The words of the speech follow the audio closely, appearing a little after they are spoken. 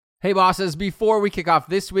Hey bosses, before we kick off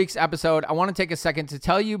this week's episode, I want to take a second to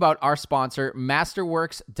tell you about our sponsor,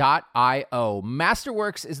 Masterworks.io.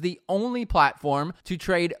 Masterworks is the only platform to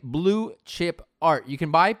trade blue chip art. You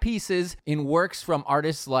can buy pieces in works from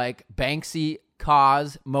artists like Banksy,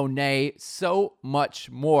 KAWS, Monet, so much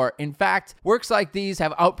more. In fact, works like these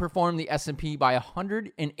have outperformed the S&P by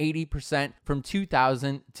 180% from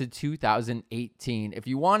 2000 to 2018. If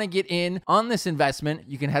you want to get in on this investment,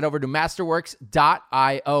 you can head over to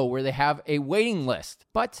masterworks.io where they have a waiting list.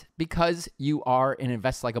 But because you are an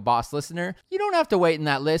Invest Like a Boss listener, you don't have to wait in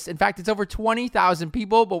that list. In fact, it's over 20,000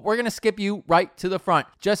 people, but we're going to skip you right to the front.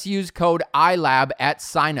 Just use code ILAB at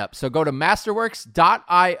sign up. So go to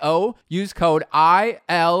masterworks.io, use code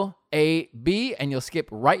ILAB, and you'll skip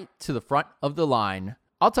right to the front of the line.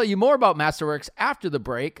 I'll tell you more about Masterworks after the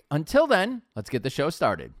break. Until then, let's get the show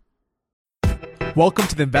started. Welcome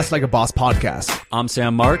to the Invest Like a Boss podcast. I'm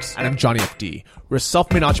Sam Marks. And I'm Johnny FD. We're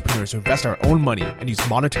self-made entrepreneurs who invest our own money and use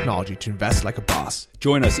modern technology to invest like a boss.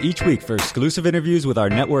 Join us each week for exclusive interviews with our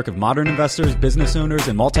network of modern investors, business owners,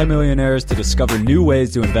 and multimillionaires to discover new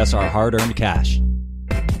ways to invest our hard-earned cash.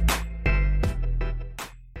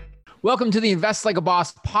 Welcome to the Invest Like a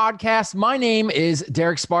Boss podcast. My name is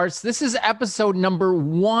Derek Sparts. This is episode number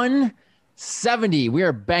 170. We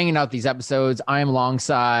are banging out these episodes. I am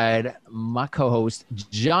alongside my co-host,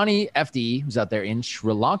 Johnny FD, who's out there in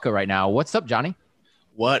Sri Lanka right now. What's up, Johnny?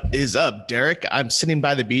 What is up, Derek? I'm sitting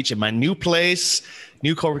by the beach in my new place,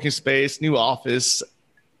 new co-working space, new office.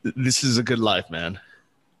 This is a good life, man.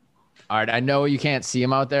 All right. I know you can't see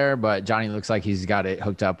him out there, but Johnny looks like he's got it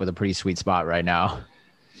hooked up with a pretty sweet spot right now.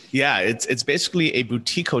 Yeah, it's basically a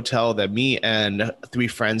boutique hotel that me and 3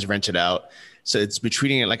 friends rented out. So we're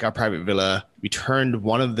treating it like our private villa. We turned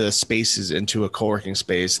one of the spaces into a co-working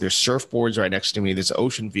space. There's surfboards right next to me. There's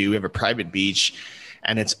ocean view. We have a private beach,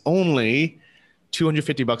 and it's only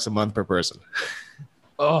 $250 a month per person.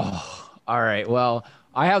 Oh, all right. Well,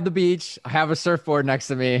 I have the beach. I have a surfboard next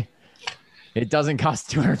to me. It doesn't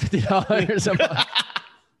cost $250 a month.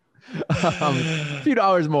 A few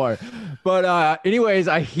dollars more. But anyways,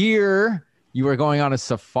 I hear you were going on a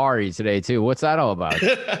safari today too. What's that all about?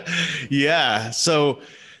 Yeah. So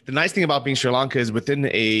the nice thing about being Sri Lanka is within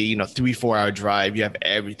a 3-4 hour drive, you have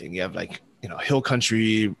everything. You have hill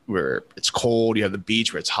country where it's cold. You have the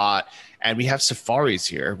beach where it's hot. And we have safaris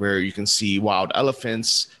here where you can see wild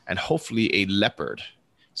elephants and hopefully a leopard.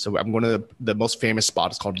 So I'm going to the most famous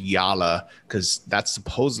spot. It's called Yala because that's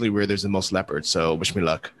supposedly where there's the most leopards. So wish me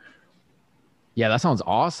luck. Yeah, that sounds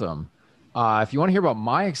awesome. If you want to hear about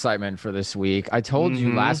my excitement for this week, I told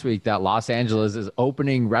you last week that Los Angeles is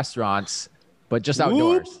opening restaurants, but just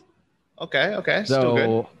outdoors. Okay. So Still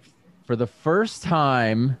good. For the first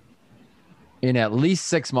time in at least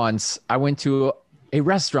 6 months, I went to a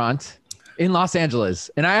restaurant in Los Angeles,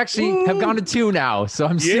 and I actually have gone to 2 now. So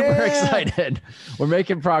I'm super excited. We're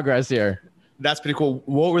making progress here. That's pretty cool.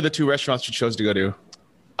 What were the 2 restaurants you chose to go to?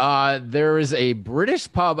 There is a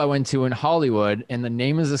British pub I went to in Hollywood, and the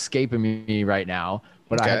name is escaping me right now.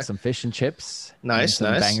 But I had some fish and chips, nice,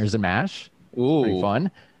 some bangers and mash. Ooh, pretty fun.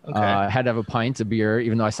 Okay. I had to have a pint of beer,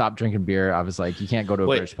 even though I stopped drinking beer. I was like, you can't go to a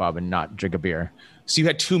British pub and not drink a beer. So you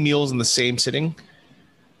had 2 meals in the same sitting?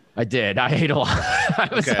 I did. I ate a lot. I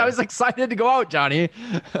was excited to go out, Johnny.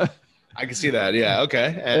 I can see that. Yeah.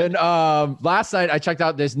 Okay. And last night I checked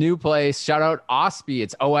out this new place. Shout out Ospi.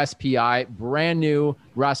 It's OSPI, brand new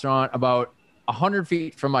restaurant about 100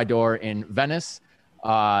 feet from my door in Venice.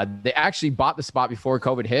 They actually bought the spot before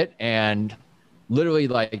COVID hit, and literally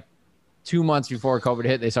like 2 months before COVID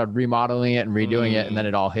hit, they started remodeling it and redoing it, and then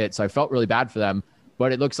it all hit. So I felt really bad for them.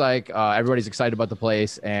 But it looks like everybody's excited about the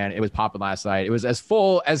place, and it was popping last night. It was as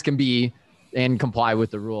full as can be and comply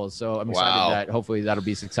with the rules. So I'm excited that hopefully that'll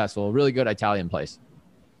be successful. Really good Italian place.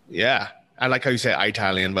 Yeah. I like how you say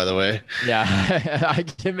Italian, by the way. Yeah. I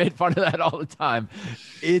get made fun of that all the time.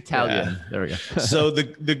 Italian. Yeah. There we go. So the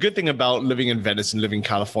good thing about living in Venice and living in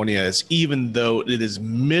California is even though it is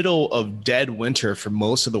middle of dead winter for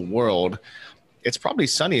most of the world, it's probably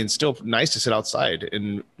sunny and still nice to sit outside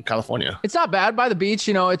in California. It's not bad by the beach.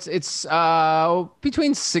 It's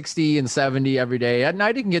between 60 and 70 every day. At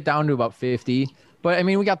night, it can get down to about 50. But I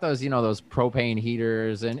mean, we got those, those propane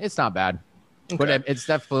heaters, and it's not bad. Okay. But it's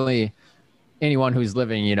definitely anyone who's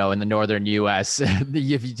living, in the northern U.S.,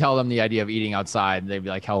 if you tell them the idea of eating outside, they'd be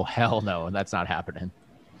like, oh, hell no, that's not happening.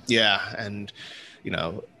 Yeah. And,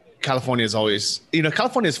 California is always,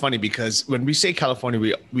 California is funny because when we say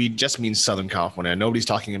California, we just mean Southern California. Nobody's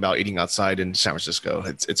talking about eating outside in San Francisco.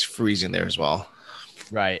 It's freezing there as well.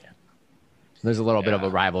 Right. There's a little bit of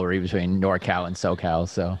a rivalry between NorCal and SoCal.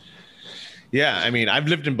 So Yeah, I mean, I've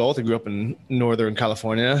lived in both. I grew up in Northern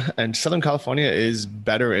California, and Southern California is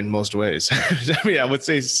better in most ways. I mean, I would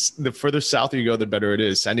say the further south you go, the better it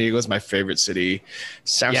is. San Diego is my favorite city.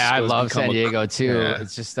 I love San Diego too. Yeah.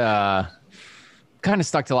 It's just kind of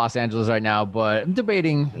stuck to Los Angeles right now, but I'm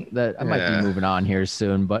debating that I might be moving on here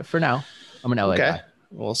soon. But for now, I'm an LA guy.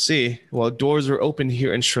 We'll see. Well, doors are open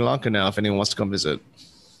here in Sri Lanka now if anyone wants to come visit.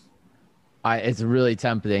 It's really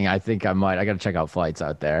tempting. I think I might. I got to check out flights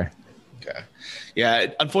out there. Okay. Yeah,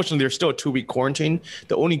 unfortunately, there's still a 2-week quarantine.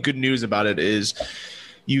 The only good news about it is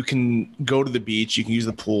you can go to the beach, you can use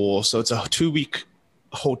the pool. So it's a 2-week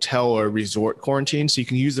hotel or resort quarantine. So you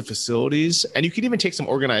can use the facilities, and you can even take some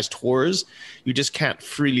organized tours. You just can't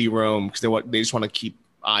freely roam because they just want to keep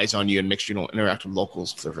eyes on you and make sure you don't interact with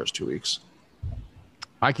locals for the first 2 weeks.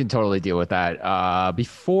 I can totally deal with that.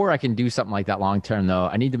 Before I can do something like that long term, though,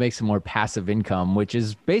 I need to make some more passive income, which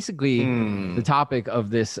is basically the topic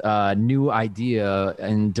of this new idea.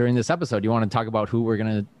 And during this episode, you want to talk about who we're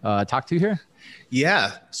going to talk to here?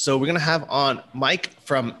 Yeah. So we're going to have on Mike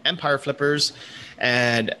from Empire Flippers,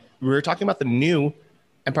 and we're talking about the new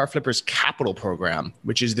Empire Flippers Capital Program,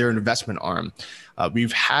 which is their investment arm.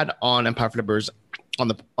 We've had on Empire Flippers on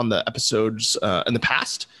the episodes in the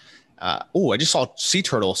past. I just saw a sea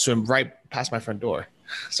turtle swim right past my front door.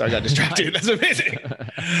 So I got distracted. That's amazing.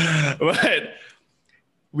 But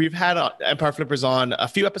we've had Empire Flippers on a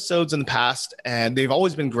few episodes in the past, and they've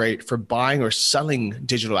always been great for buying or selling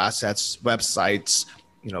digital assets, websites,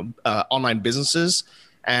 online businesses.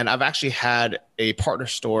 And I've actually had a partner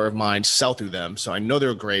store of mine sell through them. So I know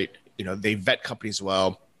they're great. They vet companies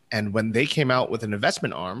well. And when they came out with an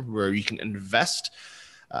investment arm where you can invest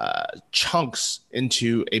chunks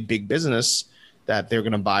into a big business that they're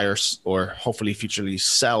going to buy or hopefully futurely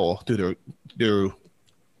sell through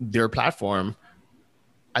their platform,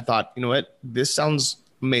 I thought, you know what, this sounds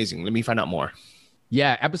amazing. Let me find out more.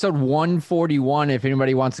 Yeah, episode 141, if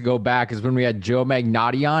anybody wants to go back, is when we had Joe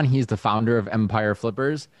Magnotti on. He's the founder of Empire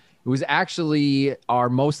Flippers. It was actually our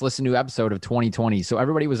most listened to episode of 2020. So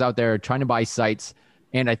everybody was out there trying to buy sites.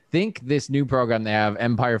 And I think this new program they have,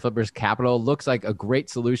 Empire Flippers Capital, looks like a great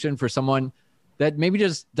solution for someone that maybe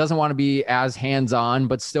just doesn't want to be as hands-on,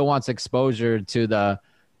 but still wants exposure to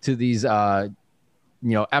these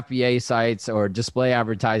FBA sites or display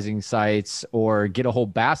advertising sites, or get a whole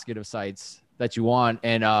basket of sites that you want.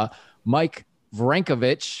 And Mike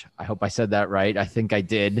Vrankovich, I hope I said that right, I think I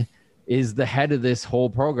did, is the head of this whole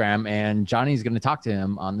program, and Johnny's going to talk to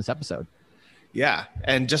him on this episode. Yeah.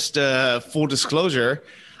 And just full disclosure,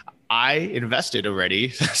 I invested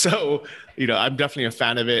already. So, I'm definitely a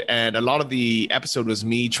fan of it. And a lot of the episode was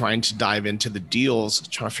me trying to dive into the deals,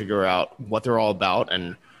 trying to figure out what they're all about,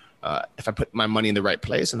 and if I put my money in the right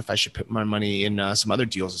place, and if I should put my money in some other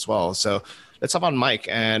deals as well. So let's have on Mike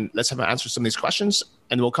and let's have him answer some of these questions.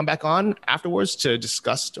 And we'll come back on afterwards to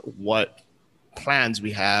discuss what plans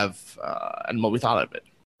we have and what we thought of it.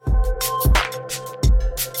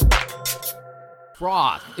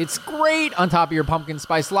 Froth. It's great on top of your pumpkin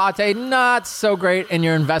spice latte, not so great in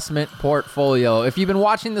your investment portfolio. If you've been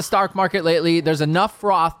watching the stock market lately, there's enough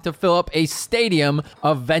froth to fill up a stadium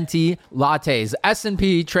of venti lattes.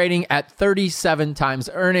 S&P trading at 37 times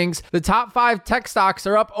earnings. The top 5 tech stocks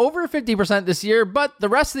are up over 50% this year, but the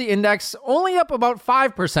rest of the index only up about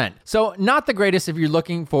 5%. So not the greatest if you're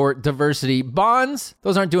looking for diversity. Bonds,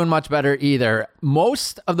 those aren't doing much better either.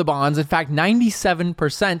 Most of the bonds, in fact,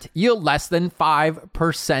 97% yield less than 5%.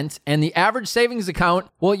 And the average savings account,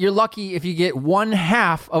 well, you're lucky if you get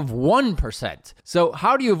 1/2 of 1%. So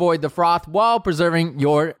how do you avoid the froth while preserving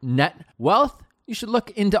your net wealth? You should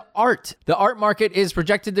look into art. The art market is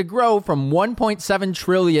projected to grow from 1.7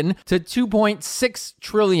 trillion to 2.6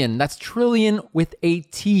 trillion. That's trillion with a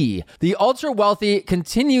T. The ultra wealthy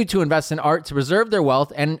continue to invest in art to preserve their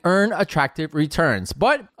wealth and earn attractive returns.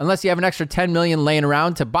 But unless you have an extra 10 million laying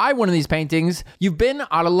around to buy one of these paintings, you've been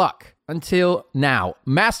out of luck. Until now.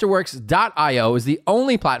 Masterworks.io is the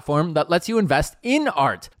only platform that lets you invest in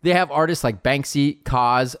art. They have artists like Banksy,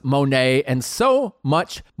 KAWS, Monet, and so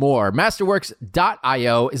much more.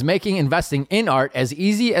 Masterworks.io is making investing in art as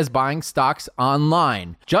easy as buying stocks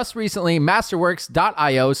online. Just recently,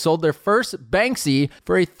 Masterworks.io sold their first Banksy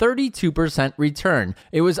for a 32% return.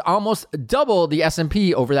 It was almost double the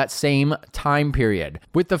S&P over that same time period.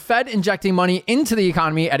 With the Fed injecting money into the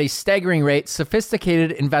economy at a staggering rate,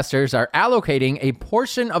 sophisticated investors are are allocating a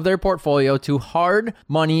portion of their portfolio to hard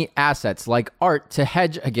money assets like art to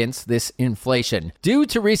hedge against this inflation. Due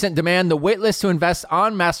to recent demand, the waitlist to invest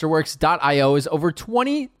on Masterworks.io is over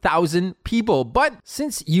 20,000 people. But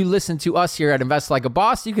since you listen to us here at Invest Like a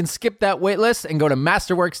Boss, you can skip that waitlist and go to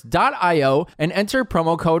Masterworks.io and enter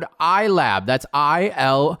promo code ILAB. That's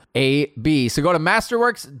ILAB. So go to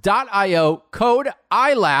Masterworks.io, code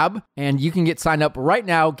ILAB, and you can get signed up right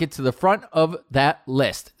now. Get to the front of that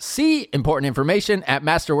list. See important information at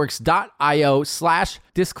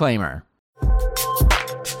Masterworks.io/disclaimer.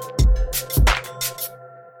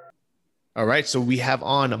 All right, so we have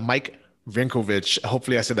on Mike Vrinkovich.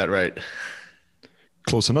 Hopefully I said that right.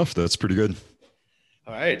 Close enough. That's pretty good.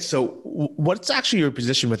 All right, so what's actually your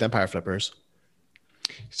position with Empire Flippers?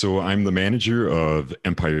 So I'm the manager of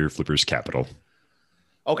Empire Flippers Capital.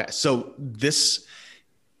 Okay, so this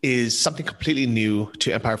is something completely new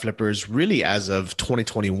to Empire Flippers, really as of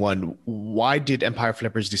 2021. Why did Empire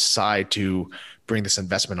Flippers decide to bring this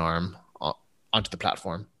investment arm onto the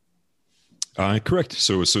platform? Correct.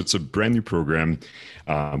 So it's a brand new program.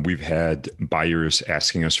 We've had buyers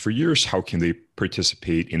asking us for years, how can they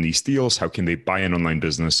participate in these deals? How can they buy an online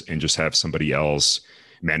business and just have somebody else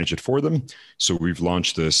manage it for them? So we've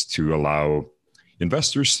launched this to allow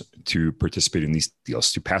investors to participate in these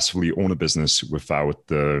deals, to passively own a business without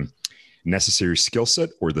the necessary skill set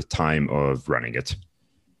or the time of running it.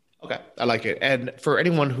 Okay, I like it. And for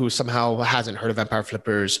anyone who somehow hasn't heard of Empire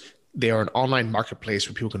Flippers, they are an online marketplace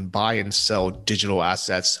where people can buy and sell digital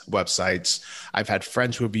assets, websites. I've had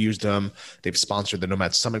friends who have used them. They've sponsored the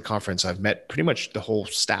Nomad Summit conference. I've met pretty much the whole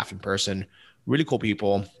staff in person. Really cool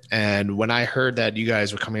people. And when I heard that you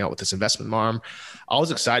guys were coming out with this investment arm, I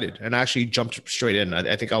was excited and I actually jumped straight in.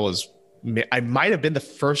 I think I might have been the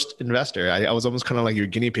first investor. I was almost kind of like your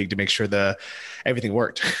guinea pig to make sure everything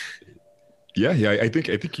worked. Yeah. I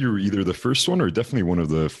think you were either the first one or definitely one of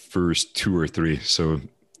the first two or three. So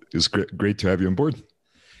it's great to have you on board.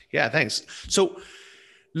 Yeah, thanks. So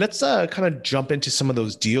let's kind of jump into some of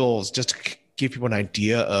those deals just to give people an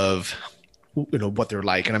idea of what they're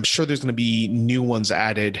like. And I'm sure there's going to be new ones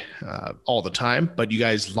added all the time, but you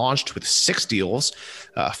guys launched with 6 deals.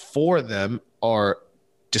 4 of them are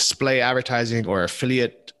display advertising or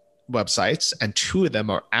affiliate websites, and 2 of them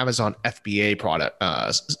are Amazon FBA product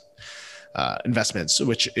investments,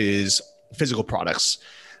 which is physical products.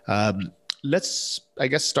 Let's, I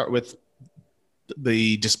guess, start with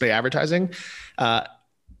the display advertising.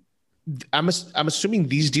 I'm assuming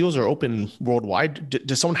these deals are open worldwide.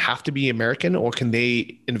 Does someone have to be American, or can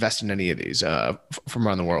they invest in any of these from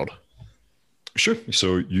around the world? Sure.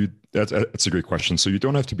 So that's a great question. So you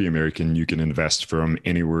don't have to be American. You can invest from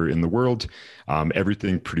anywhere in the world.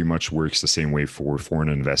 Everything pretty much works the same way for foreign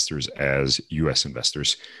investors as U.S.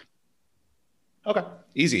 investors. Okay,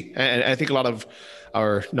 easy. And I think a lot of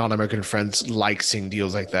our non-American friends like seeing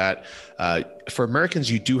deals like that. For Americans,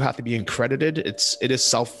 you do have to be accredited. It is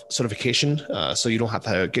self-certification, so you don't have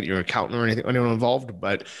to get your accountant or anyone involved,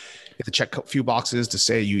 but you have to check a few boxes to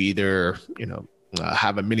say you either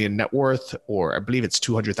have $1 million net worth, or I believe it's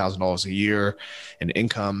 $200,000 a year in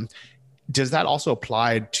income. Does that also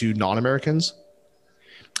apply to non-Americans?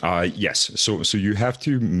 Yes. So you have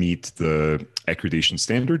to meet the accreditation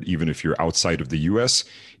standard, even if you're outside of the US.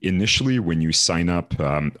 Initially, when you sign up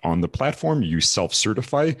on the platform, you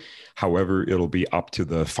self-certify. However, it'll be up to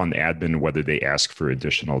the fund admin whether they ask for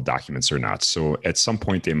additional documents or not. So at some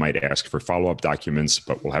point, they might ask for follow-up documents,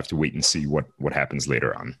 but we'll have to wait and see what happens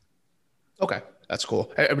later on. Okay, that's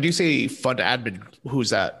cool. When you say fund admin, who's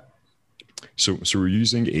that? So we're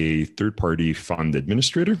using a third-party fund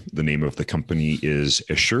administrator. The name of the company is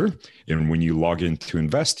Assure. And when you log in to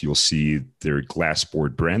invest, you'll see their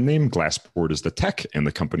Glassboard brand name. Glassboard is the tech, and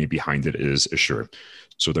the company behind it is Assure.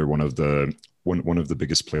 So they're one of the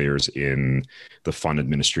biggest players in the fund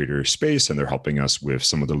administrator space, and they're helping us with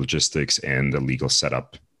some of the logistics and the legal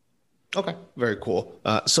setup. Okay, very cool.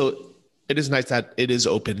 So it is nice that it is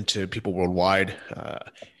open to people worldwide.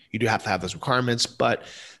 You do have to have those requirements, but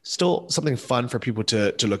still something fun for people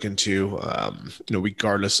to look into,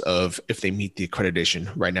 regardless of if they meet the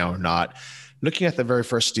accreditation right now or not. Looking at the very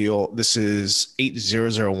first deal, this is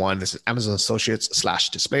 8001. This is Amazon Associates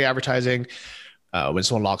 / display advertising. When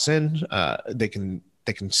someone logs in, they can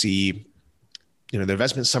see, the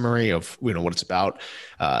investment summary of, what it's about.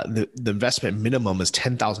 The investment minimum is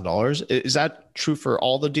 $10,000. Is that true for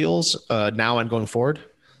all the deals now and going forward?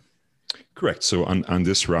 Correct. So on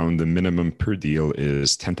this round, the minimum per deal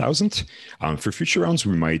is 10,000. For future rounds,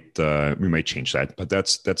 we might change that, but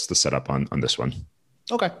that's the setup on this one.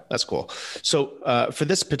 Okay, that's cool. So for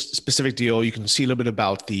this specific deal, you can see a little bit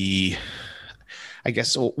about I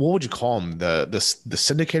guess, what would you call him? The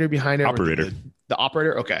syndicator behind it? Operator. The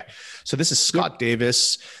operator? Okay. So this is Scott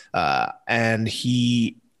Davis, and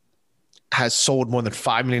he has sold more than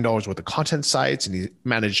 $5 million worth of content sites, and he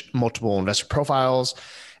managed multiple investor profiles.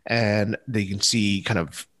 And they can see kind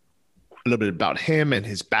of a little bit about him and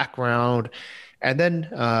his background. And then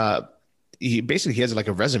he has like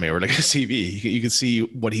a resume or like a CV. You can see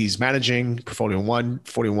what he's managing: Portfolio 1,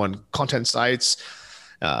 41 content sites,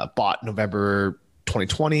 bought November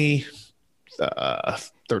 2020,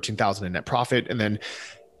 13,000 in net profit. And then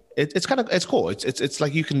it's cool. It's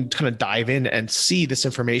like you can kind of dive in and see this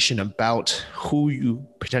information about who you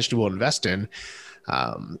potentially will invest in.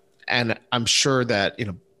 And I'm sure that,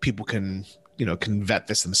 people can vet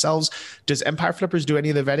this themselves. Does Empire Flippers do any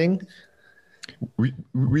of the vetting?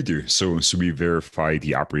 We do. So we verify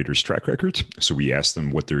the operator's track record. So we ask them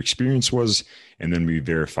what their experience was, and then we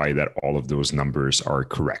verify that all of those numbers are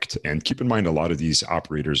correct. And keep in mind, a lot of these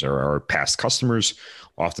operators are our past customers.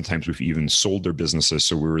 Oftentimes we've even sold their businesses.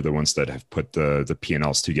 So we were the ones that have put the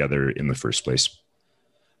P&Ls together in the first place.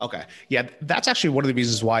 Okay. Yeah, that's actually one of the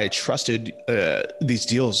reasons why I trusted these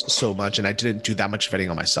deals so much, and I didn't do that much vetting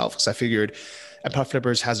on myself, because I figured Empire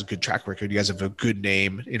Flippers has a good track record. You guys have a good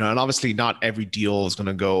name, and obviously not every deal is going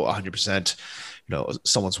to go 100%,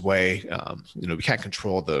 someone's way. We can't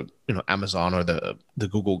control the, Amazon or the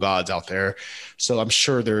Google gods out there. So I'm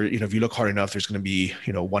sure there, if you look hard enough, there's going to be,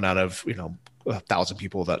 one out of, 1,000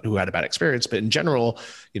 people who had a bad experience. But in general,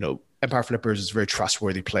 Empire Flippers is a very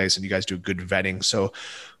trustworthy place, and you guys do good vetting. So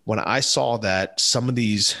when I saw that some of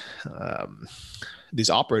these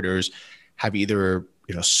operators have either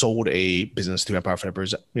sold a business through Empire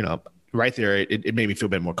Flippers, right there, it made me feel a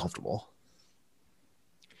bit more comfortable.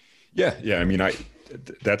 Yeah. I mean,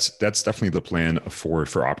 that's definitely the plan for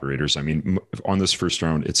operators. I mean, on this first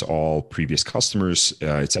round, it's all previous customers.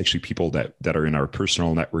 It's actually people that are in our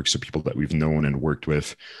personal network, so people that we've known and worked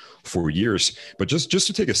with for years. But just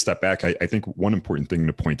to take a step back, I think one important thing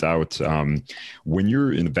to point out, when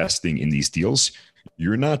you're investing in these deals,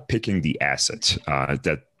 you're not picking the asset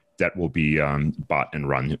that will be bought and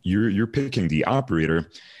run. You're picking the operator,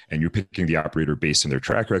 and you're picking the operator based on their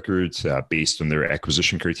track record, based on their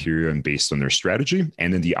acquisition criteria, and based on their strategy.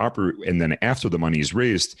 And then after the money is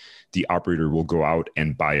raised, the operator will go out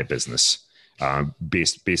and buy a business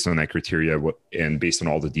based on that criteria and based on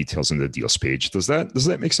all the details in the deals page. Does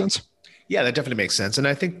that make sense? Yeah, that definitely makes sense. And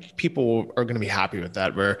I think people are going to be happy with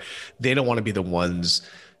that, where they don't want to be the ones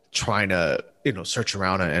trying to, search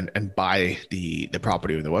around and buy the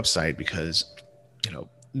property or the website, because,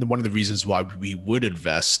 one of the reasons why we would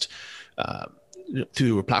invest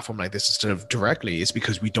through a platform like this instead of directly is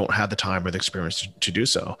because we don't have the time or the experience to do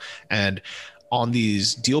so. And on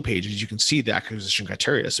these deal pages, you can see the acquisition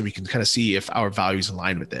criteria, so we can kind of see if our values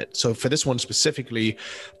align with it. So for this one specifically,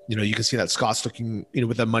 you can see that Scott's looking,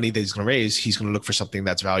 with the money that he's going to raise, he's going to look for something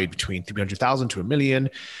that's valued between $300,000 to $1 million.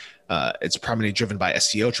 It's primarily driven by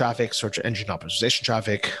SEO traffic, search engine optimization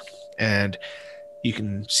traffic, and you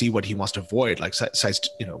can see what he wants to avoid, like sites,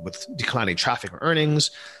 with declining traffic or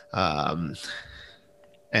earnings.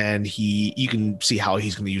 And you can see how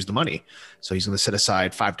he's going to use the money. So he's going to set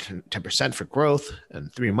aside 5 to 10% for growth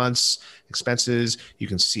and 3 months expenses. You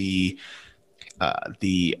can see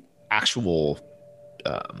the actual,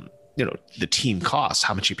 the team costs,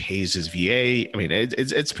 how much he pays his VA. I mean,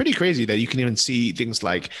 it's pretty crazy that you can even see things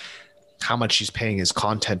like how much he's paying his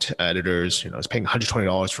content editors. He's paying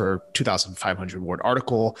 $120 for 2,500 word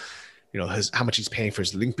article. How much he's paying for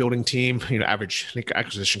his link building team. Average link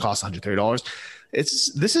acquisition cost $130.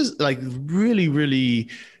 This is like really, really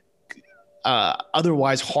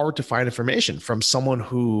otherwise hard to find information from someone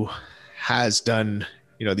who has done,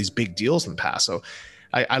 these big deals in the past. So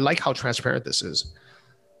I like how transparent this is.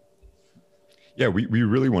 Yeah, we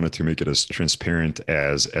really wanted to make it as transparent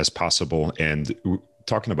as possible. And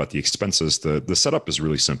talking about the expenses, the setup is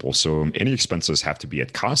really simple. So any expenses have to be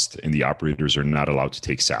at cost, and the operators are not allowed to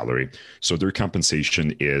take salary. So their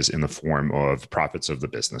compensation is in the form of profits of the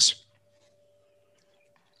business.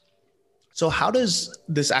 So how does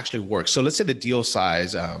this actually work? So let's say the deal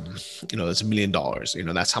size, is $1 million.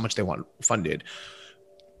 That's how much they want funded.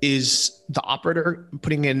 Is the operator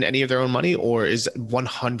putting in any of their own money, or is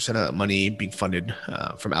 100% of that money being funded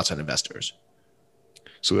from outside investors?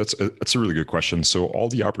 So that's a really good question. So all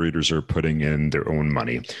the operators are putting in their own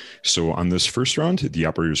money. So on this first round, the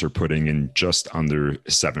operators are putting in just under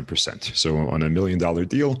 7%. So on $1 million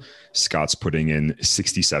deal, Scott's putting in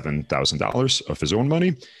 $67,000 of his own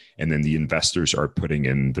money, and then the investors are putting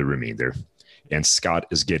in the remainder. and Scott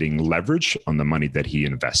is getting leverage on the money that he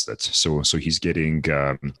invested. So he's getting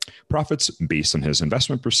profits based on his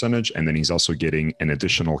investment percentage, and then he's also getting an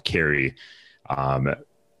additional carry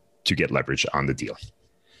to get leverage on the deal.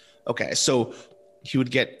 Okay, so he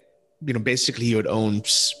would get, basically he would own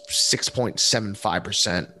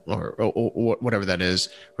 6.75% or whatever that is,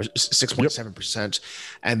 or 6.7%.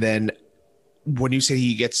 And then when you say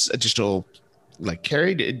he gets additional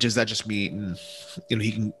carried, does that just mean,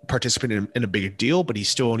 he can participate in a bigger deal, but he's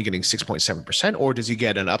still only getting 6.7%, or does he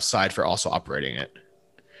get an upside for also operating it?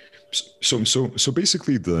 So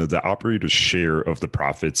basically the operator's share of the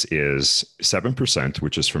profits is 7%,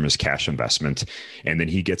 which is from his cash investment. And then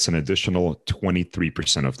he gets an additional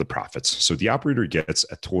 23% of the profits. So the operator gets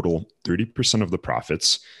a total 30% of the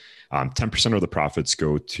profits. 10% of the profits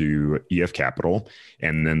go to EF Capital,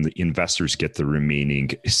 and then the investors get the remaining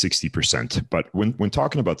 60%. But when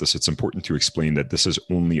talking about this, it's important to explain that this is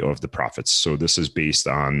only of the profits. So this is based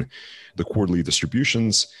on the quarterly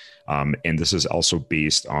distributions, and this is also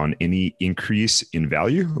based on any increase in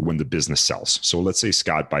value when the business sells. So let's say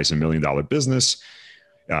Scott buys $1 million business.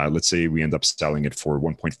 Let's say we end up selling it for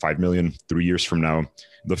 $1.5 million 3 years from now.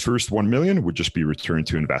 The first $1 million would just be returned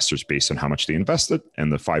to investors based on how much they invested,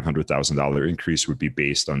 and the $500,000 increase would be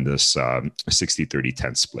based on this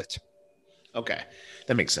 60-30-10 split. Okay,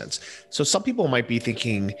 that makes sense. So some people might be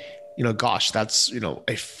thinking, gosh, that's a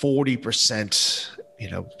 40%,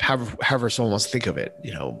 however someone wants to think of it,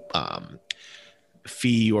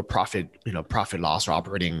 fee or profit, profit loss or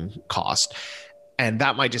operating cost. And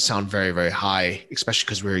that might just sound very, very high, especially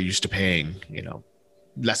because we're used to paying,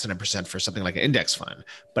 less than 1% for something like an index fund.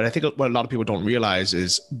 But I think what a lot of people don't realize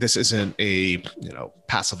is this isn't a,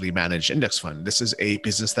 passively managed index fund. This is a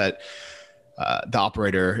business that the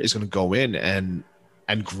operator is going to go in and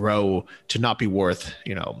grow to not be worth,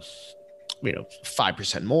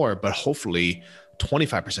 5% more, but hopefully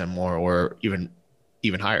 25% more, or even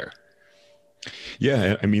higher.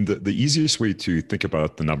 Yeah, I mean, the easiest way to think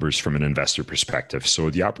about the numbers from an investor perspective.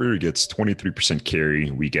 So the operator gets 23%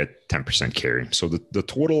 carry, we get 10% carry. So the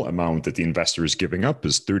total amount that the investor is giving up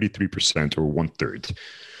is 33%, or 1/3.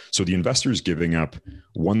 So the investor is giving up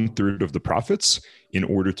 1/3 of the profits in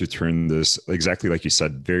order to turn this, exactly like you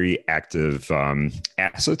said, very active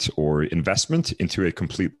asset or investment into a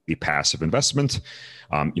completely passive investment,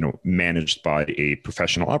 managed by a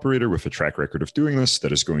professional operator with a track record of doing this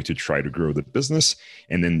that is going to try to grow the business.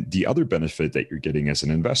 And then the other benefit that you're getting as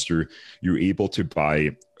an investor, you're able to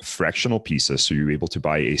buy fractional pieces. So you're able to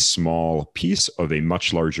buy a small piece of a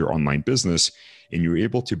much larger online business, and you're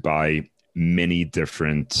able to buy many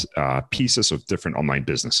different pieces of different online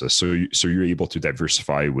businesses. So you're able to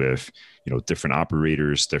diversify with, different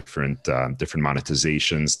operators, different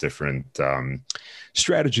monetizations, different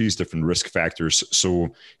strategies, different risk factors. So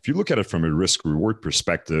if you look at it from a risk reward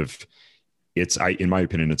perspective, in my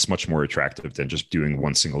opinion, it's much more attractive than just doing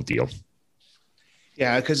one single deal.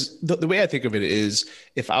 Yeah, because the way I think of it is,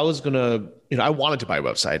 if I was going to, I wanted to buy a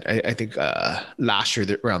website. I think last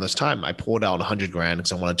year around this time, I pulled out $100,000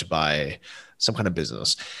 because I wanted to buy some kind of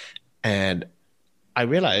business. And I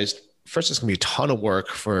realized, first, it's going to be a ton of work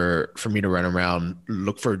for me to run around,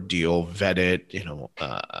 look for a deal, vet it,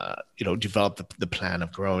 develop the plan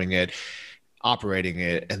of growing it, operating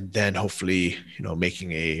it, and then hopefully,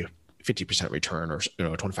 making a 50% return or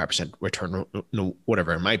 25% return,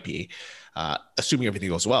 whatever it might be, assuming everything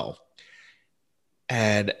goes well.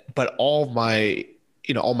 But all my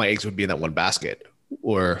eggs would be in that one basket,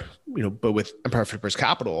 but with Empire Flippers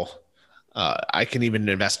Capital, I can even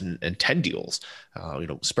invest in 10 deals,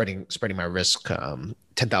 spreading my risk,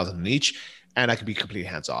 10,000 in each, and I can be completely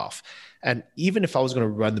hands off. And even if I was going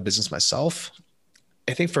to run the business myself,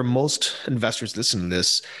 I think for most investors listening to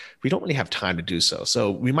this, we don't really have time to do so. So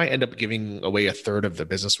we might end up giving away 1/3 of the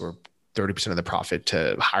business or 30% of the profit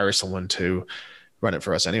to hire someone to run it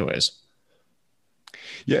for us anyways.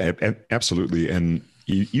 Yeah, absolutely. And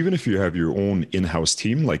even if you have your own in-house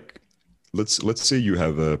team, like let's say you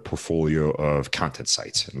have a portfolio of content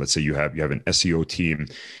sites, and let's say you have an SEO team,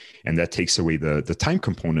 and that takes away the time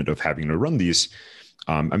component of having to run these.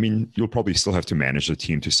 You'll probably still have to manage the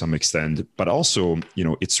team to some extent, but also,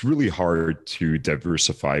 it's really hard to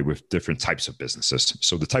diversify with different types of businesses.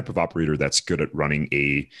 So the type of operator that's good at running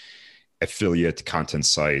a affiliate content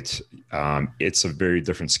site, it's a very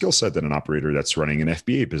different skill set than an operator that's running an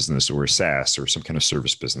FBA business or a SaaS or some kind of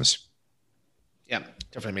service business. Yeah,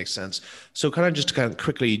 definitely makes sense. So just to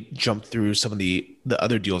quickly jump through some of the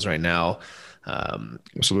other deals right now.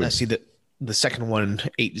 Absolutely. I see that the second one,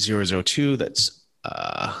 8002, that's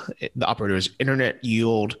the operator is Internet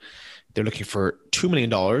Yield. They're looking for $2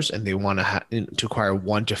 million and they want to acquire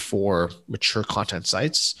 1 to 4 mature content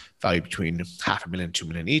sites valued between $500,000 and $2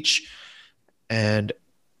 million each. And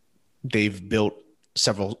they've built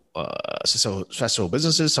several successful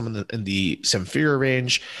businesses, some in the 7-figure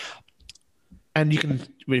range. And you can,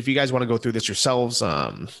 if you guys want to go through this yourselves,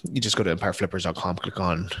 you just go to empireflippers.com, click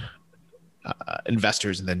on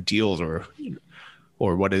investors and then deals, or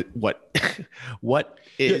what is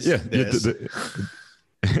this?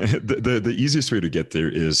 The easiest way to get there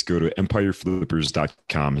is go to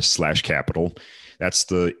empireflippers.com/capital. That's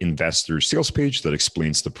the investor sales page that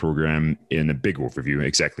explains the program in a big overview,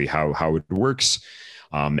 exactly how it works.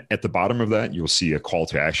 At the bottom of that, you'll see a call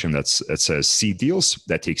to action that says see deals.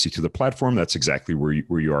 That takes you to the platform. That's exactly where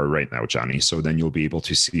you are right now, Johnny. So then you'll be able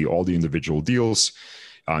to see all the individual deals.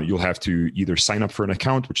 You'll have to either sign up for an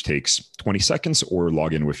account, which takes 20 seconds, or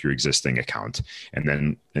log in with your existing account. And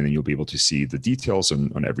then you'll be able to see the details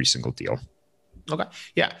on every single deal. Okay.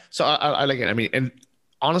 Yeah. So I like it. I mean, and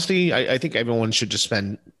honestly, I think everyone should just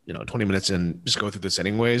spend 20 minutes and just go through this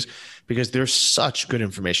anyways, because there's such good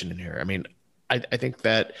information in here. I mean, I think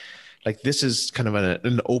that like this is kind of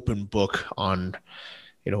an open book on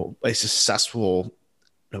a successful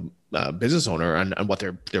business owner and what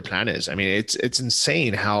their plan is. I mean, it's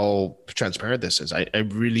insane how transparent this is. I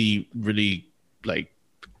really, really like,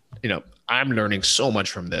 I'm learning so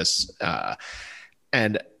much from this.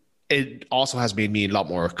 And it also has made me a lot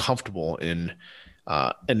more comfortable in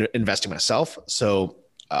investing myself. So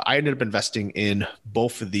I ended up investing in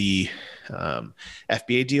both of the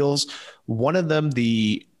FBA deals. One of them,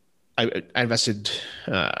 I invested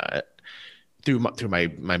through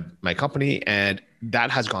my company, and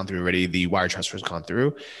that has gone through already. The wire transfer has gone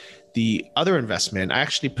through. The other investment, I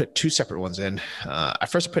actually put 2 separate ones in. I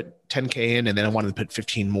first put 10K in, and then I wanted to put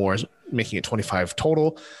 15 more, making it 25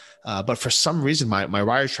 total. But for some reason, my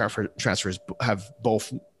wire transfers have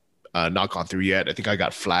both not gone through yet. I think I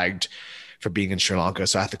got flagged for being in Sri Lanka,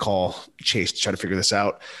 so I have to call Chase to try to figure this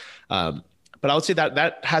out. But I would say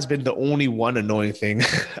that has been the only one annoying thing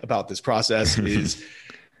about this process is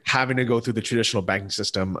having to go through the traditional banking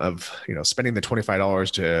system of spending the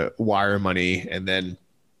 $25 to wire money and then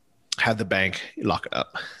have the bank lock it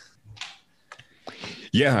up.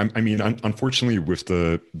 Yeah, I mean, unfortunately, with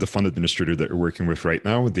the fund administrator that we're working with right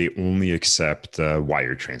now, they only accept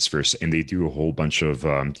wire transfers, and they do a whole bunch of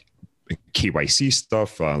KYC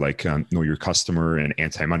stuff, like know your customer and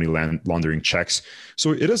anti-money laundering checks.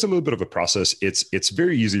 So it is a little bit of a process. It's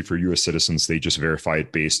very easy for U.S. citizens. They just verify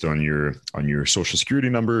it based on your social security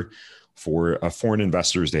number. For foreign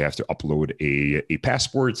investors, they have to upload a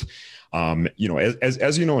passport. As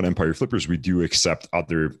you know, at Empire Flippers, we do accept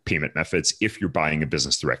other payment methods if you're buying a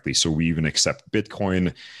business directly. So we even accept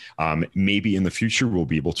Bitcoin. Maybe in the future, we'll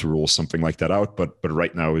be able to roll something like that out. But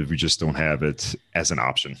right now, we just don't have it as an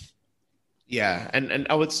option. Yeah. And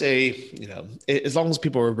I would say, as long as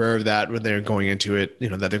people are aware of that when they're going into it,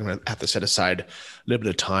 that they're going to have to set aside a little bit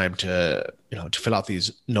of time to fill out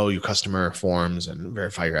these know your customer forms and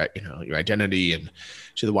verify your identity and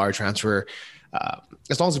do the wire transfer.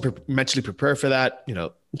 As long as they're mentally prepared for that,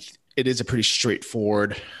 it is a pretty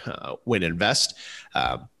straightforward way to invest.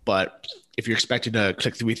 But if you're expecting to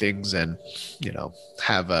click 3 things and,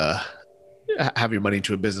 have your money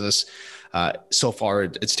into a business, so far,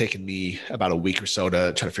 it's taken me about a week or so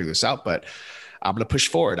to try to figure this out, but I'm going to push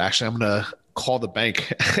forward. Actually, I'm going to call the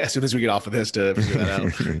bank as soon as we get off of this to figure that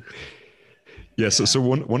out. Yeah. So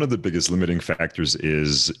one of the biggest limiting factors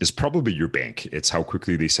is probably your bank. It's how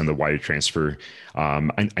quickly they send the wire transfer. I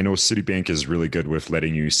know Citibank is really good with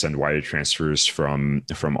letting you send wire transfers from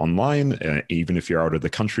online, even if you're out of the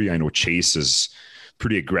country. I know Chase is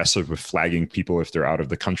pretty aggressive with flagging people if they're out of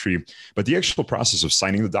the country. But the actual process of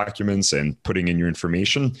signing the documents and putting in your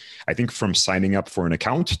information, I think from signing up for an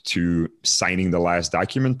account to signing the last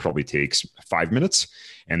document probably takes 5 minutes.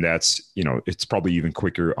 And that's, it's probably even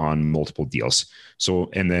quicker on multiple deals. So,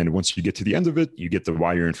 and then once you get to the end of it, you get the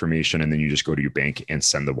wire information and then you just go to your bank and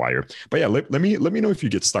send the wire. But yeah, let me know if you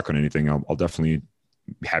get stuck on anything. I'll definitely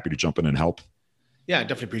be happy to jump in and help. Yeah, I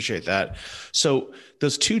definitely appreciate that. So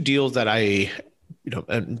those 2 deals that I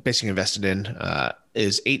basically invested in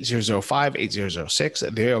is 8005, 8006.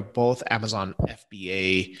 They are both Amazon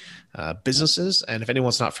FBA businesses. And if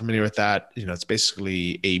anyone's not familiar with that, it's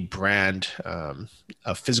basically a brand,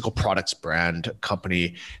 a physical products brand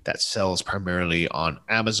company that sells primarily on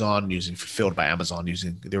Amazon, fulfilled by Amazon,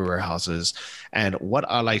 using their warehouses. And what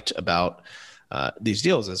I liked about these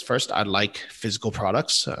deals is, first, I like physical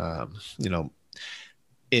products.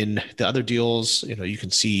 in the other deals, you can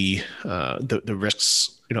see the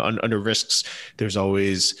risks. Under risks, there's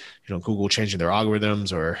always Google changing their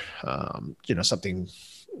algorithms or something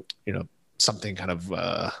something kind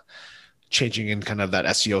of changing in kind of that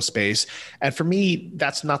SEO space. And for me,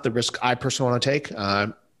 that's not the risk I personally want to take.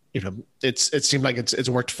 It seemed like it's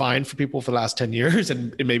worked fine for people for the last 10 years,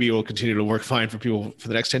 and maybe it will continue to work fine for people for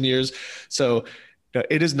the next 10 years. So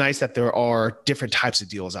it is nice that there are different types of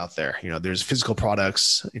deals out there. There's physical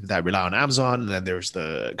products that rely on Amazon, and then there's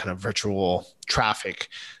the kind of virtual traffic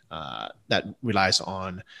that relies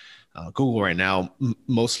on Google right now,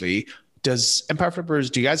 mostly. Does Empire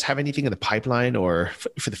Flippers, do you guys have anything in the pipeline or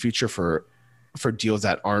for the future for deals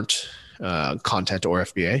that aren't content or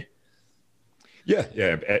FBA?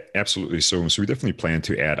 Yeah, absolutely. So we definitely plan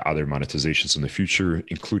to add other monetizations in the future,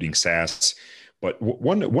 including SaaS. But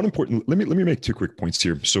one important, let me make 2 quick points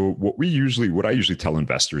here. So what I usually tell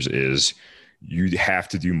investors is you have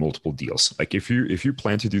to do multiple deals. Like if you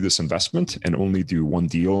plan to do this investment and only do one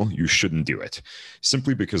deal, you shouldn't do it,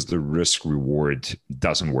 simply because the risk reward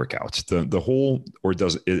doesn't work out.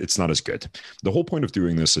 It's not as good. The whole point of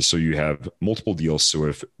doing this is so you have multiple deals. So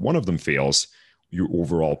if one of them fails, your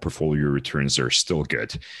overall portfolio returns are still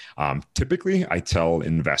good. Typically, I tell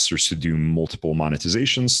investors to do multiple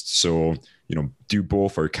monetizations. So, do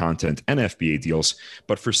both our content and FBA deals.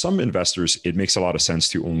 But for some investors, it makes a lot of sense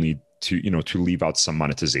to leave out some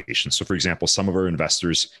monetization. So for example, some of our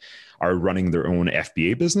investors are running their own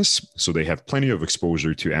FBA business. So they have plenty of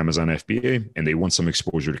exposure to Amazon FBA and they want some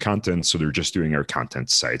exposure to content. So they're just doing our content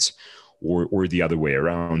sites. Or the other way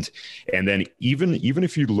around. And then even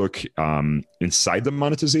if you look inside the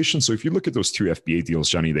monetization, so if you look at those 2 FBA deals,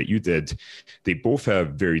 Johnny, that you did, they both have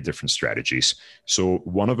very different strategies. So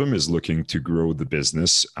one of them is looking to grow the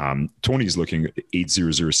business. Tony's looking at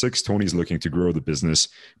 8006. Tony's looking to grow the business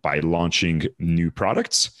by launching new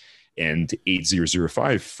products. And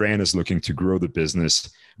 8005, Fran is looking to grow the business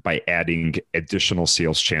by adding additional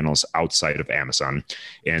sales channels outside of Amazon.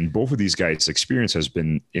 And both of these guys' experience has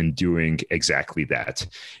been in doing exactly that.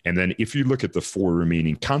 And then if you look at the 4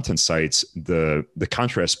 remaining content sites, the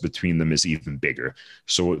contrast between them is even bigger.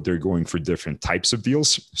 So they're going for different types of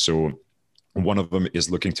deals. So one of them is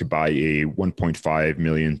looking to buy a $1.5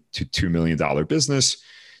 million to $2 million business.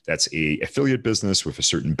 That's a affiliate business with a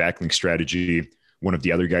certain backlink strategy. One of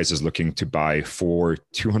the other guys is looking to buy 4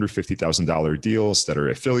 $250,000 deals that are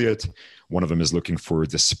affiliate. One of them is looking for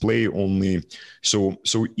display only. So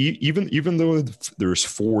even though there's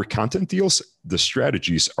 4 content deals, the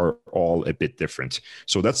strategies are all a bit different.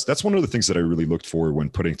 So that's one of the things that I really looked for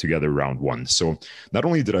when putting together round 1. So not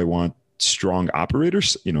only did I want strong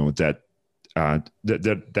operators, that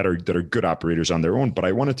are good operators on their own, but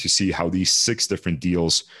I wanted to see how these 6 different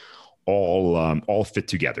deals all fit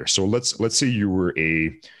together. So let's say you were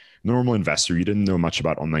a normal investor, you didn't know much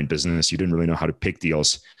about online business, you didn't really know how to pick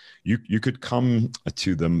deals. You could come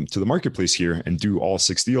to the marketplace here and do all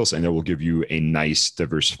 6 deals, and that will give you a nice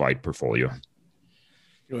diversified portfolio.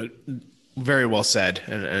 Very well said,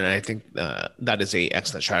 and I think that is a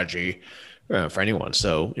excellent strategy for anyone.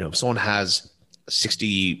 So if someone has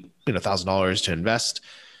 $60,000 to invest,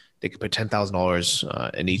 they could put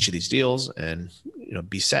 $10,000 in each of these deals and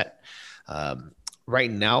be set. Right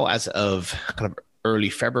now, as of kind of early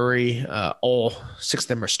February, all 6 of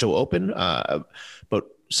them are still open, but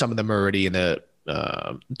some of them are already in the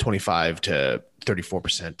 25 to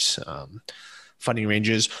 34% funding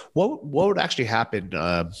ranges. What would actually happen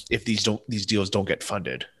if these deals don't get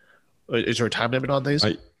funded? Is there a time limit on these?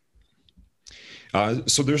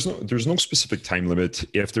 So there's no specific time limit.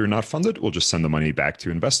 If they're not funded, we'll just send the money back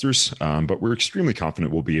to investors. But we're extremely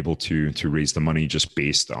confident we'll be able to raise the money just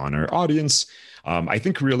based on our audience. I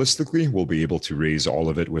think realistically, we'll be able to raise all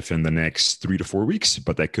of it within the next 3 to 4 weeks,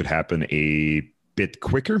 but that could happen a bit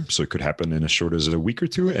quicker. So it could happen in as short as a week or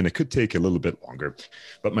 2, and it could take a little bit longer.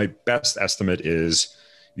 But my best estimate is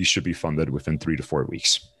these should be funded within 3 to 4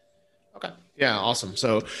 weeks. Okay. Yeah. Awesome.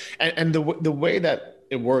 So, and the way that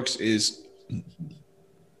it works is,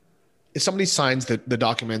 if somebody signs the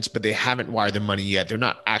documents, but they haven't wired their money yet, they're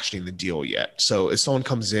not actually in the deal yet. So if someone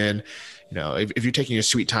comes in, if you're taking your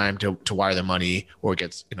sweet time to wire their money or it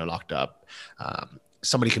gets, locked up,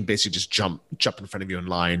 somebody can basically just jump in front of you in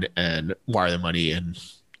line and wire their money. And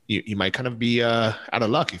you might kind of be out of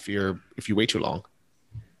luck if you wait too long.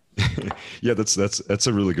 Yeah, that's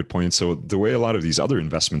a really good point. So the way a lot of these other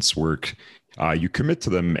investments work, you commit to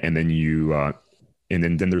them and then you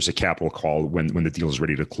and then there's a capital call when the deal is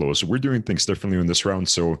ready to close. So we're doing things differently in this round.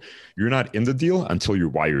 So you're not in the deal until your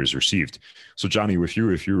wire is received. So Johnny, with you,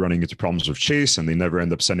 if you're running into problems with Chase and they never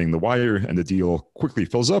end up sending the wire and the deal quickly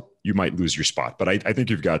fills up, you might lose your spot. But I think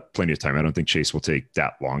you've got plenty of time. I don't think Chase will take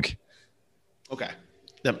that long. Okay.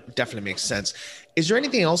 That definitely makes sense. Is there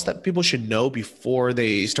anything else that people should know before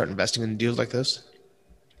they start investing in deals like this?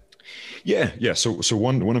 Yeah. So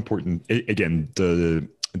one important, again, the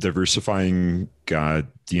diversifying the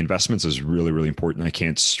investments is really, really important. I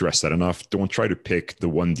can't stress that enough. Don't try to pick the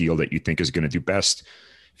one deal that you think is going to do best.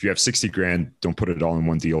 If you have 60 grand, don't put it all in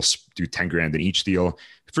one deal. Do 10 grand in each deal.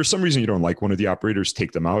 If for some reason you don't like one of the operators,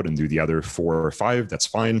 take them out and do the other 4 or 5. That's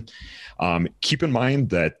fine. Keep in mind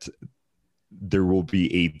that there will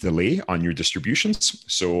be a delay on your distributions.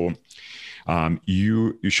 So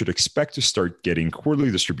you should expect to start getting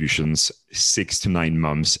quarterly distributions 6 to 9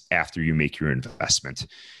 months after you make your investment.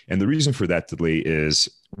 And the reason for that delay is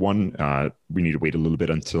one, we need to wait a little bit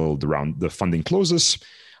until the funding closes.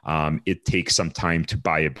 It takes some time to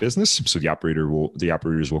buy a business. So the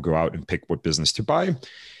operators will go out and pick what business to buy.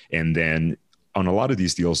 And then on a lot of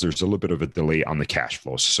these deals, there's a little bit of a delay on the cash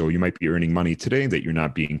flows. So you might be earning money today that you're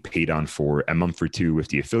not being paid on for a month or two with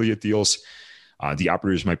the affiliate deals. The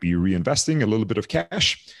operators might be reinvesting a little bit of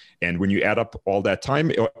cash. And when you add up all that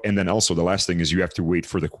time, and then also the last thing is you have to wait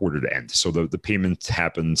for the quarter to end. So the payment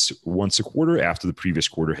happens once a quarter after the previous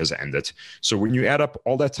quarter has ended. So when you add up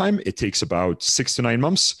all that time, it takes about 6 to 9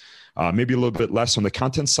 months, maybe a little bit less on the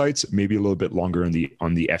content sites, maybe a little bit longer on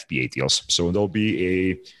the FBA deals. So there'll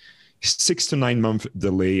be a 6 to 9 month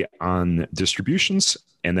delay on distributions.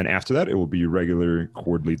 And then after that, it will be regular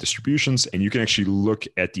quarterly distributions. And you can actually look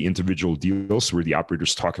at the individual deals where the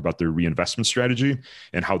operators talk about their reinvestment strategy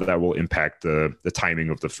and how that will impact the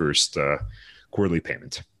timing of the first quarterly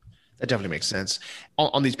payment. That definitely makes sense.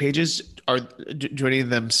 On these pages, do any of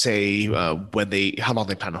them say how long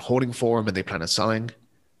they plan on holding for, when they plan on selling?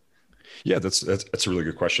 Yeah, that's a really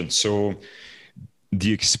good question. So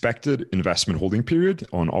the expected investment holding period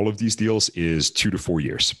on all of these deals is 2 to 4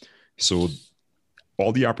 years. So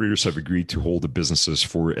all the operators have agreed to hold the businesses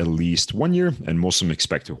for at least 1 year, and most of them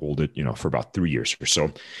expect to hold it, for about 3 years or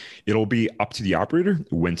so. It'll be up to the operator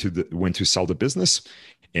when to sell the business.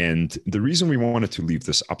 And the reason we wanted to leave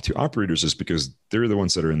this up to operators is because they're the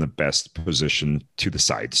ones that are in the best position to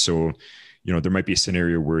decide. So, there might be a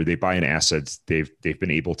scenario where they buy an asset, they've been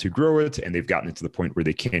able to grow it, and they've gotten to the point where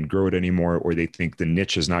they can't grow it anymore, or they think the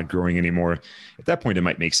niche is not growing anymore. At that point, it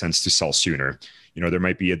might make sense to sell sooner. There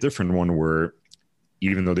might be a different one where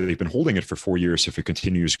even though they've been holding it for 4 years, if it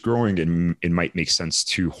continues growing, it might make sense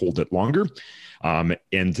to hold it longer.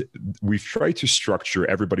 And we've tried to structure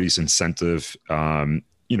everybody's incentive.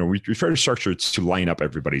 We try to structure it to line up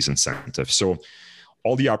everybody's incentive. So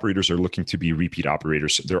all the operators are looking to be repeat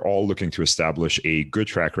operators. They're all looking to establish a good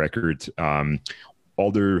track record.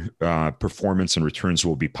 All their performance and returns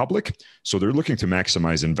will be public. So they're looking to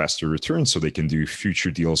maximize investor returns so they can do future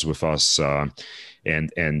deals with us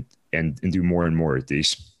and do more and more of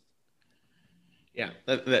these. Yeah,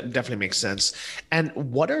 that definitely makes sense. And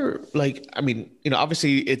what are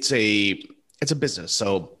obviously it's a business.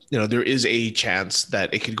 So, there is a chance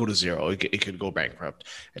that it could go to zero. It could go bankrupt.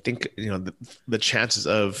 I think, the chances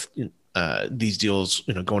of these deals,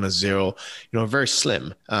 going to zero, are very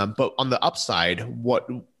slim. But on the upside, how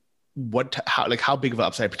big of an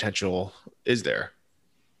upside potential is there?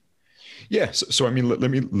 Yeah. So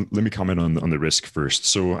let me comment on the risk first.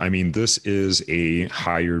 So, this is a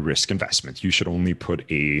higher risk investment. You should only put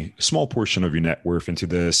a small portion of your net worth into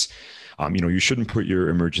this. You shouldn't put your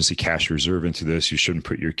emergency cash reserve into this. You shouldn't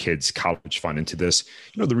put your kids' college fund into this.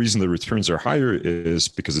 The reason the returns are higher is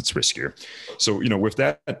because it's riskier. So, with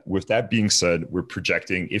that being said, we're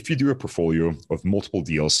projecting, if you do a portfolio of multiple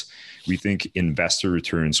deals, we think investor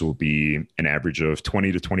returns will be an average of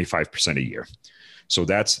 20 to 25% a year. So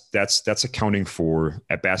that's accounting for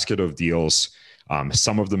a basket of deals,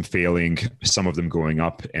 some of them failing, some of them going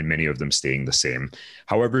up, and many of them staying the same.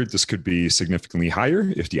 However, this could be significantly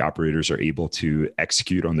higher if the operators are able to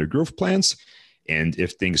execute on their growth plans. And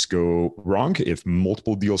if things go wrong, if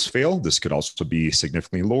multiple deals fail, this could also be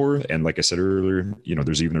significantly lower. And like I said earlier,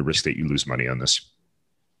 there's even a risk that you lose money on this.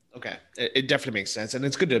 Okay. It definitely makes sense. And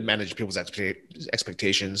it's good to manage people's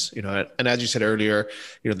expectations, and as you said earlier,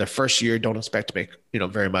 the first year, don't expect to make,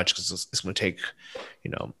 very much, because it's going to take,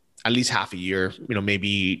 at least half a year,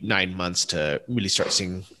 maybe 9 months to really start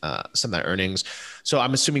seeing some of that earnings. So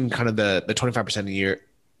I'm assuming kind of the 25%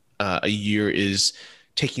 a year is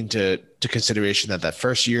taking to consideration that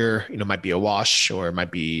first year, might be a wash, or it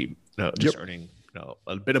might be just earning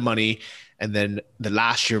a bit of money, and then the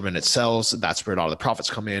last year when it sells, that's where a lot of the profits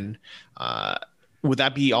come in. Would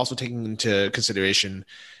that be also taking into consideration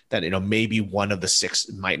that maybe one of the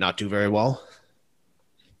 6 might not do very well?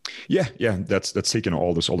 Yeah, that's taking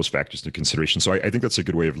all those factors into consideration. So I think that's a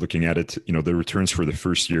good way of looking at it. The returns for the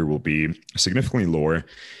first year will be significantly lower,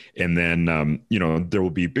 and then there will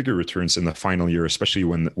be bigger returns in the final year, especially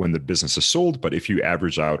when the business is sold. But if you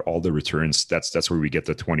average out all the returns, that's where we get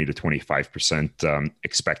the 20 to 25%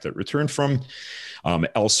 expected return from.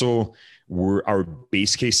 Also, our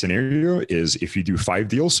base case scenario is if you do 5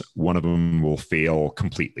 deals, one of them will fail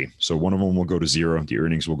completely. So one of them will go to zero, the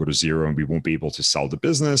earnings will go to zero, and we won't be able to sell the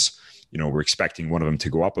business. We're expecting one of them to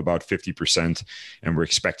go up about 50%, and we're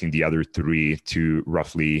expecting the other 3 to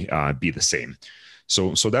roughly be the same.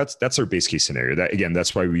 So that's our base case scenario.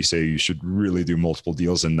 That's why we say you should really do multiple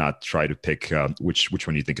deals and not try to pick which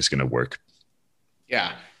one you think is going to work.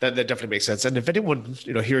 Yeah, that definitely makes sense. And if anyone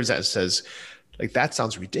hears that and says, like, that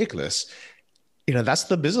sounds ridiculous, that's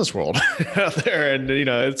the business world out there, and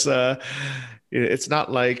it's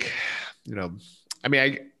not like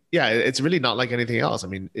it's really not like anything else. I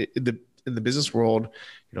mean, in the business world,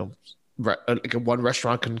 like one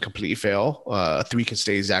restaurant can completely fail, 3 can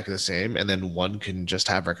stay exactly the same, and then 1 can just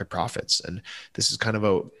have record profits. And this is kind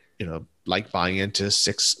of like buying into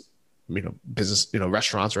 6 business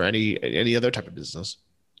restaurants or any other type of business.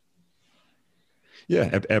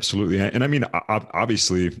 Yeah, absolutely. And I mean,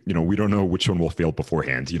 obviously, we don't know which one will fail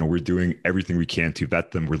beforehand. We're doing everything we can to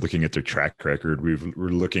vet them. We're looking at their track record. We're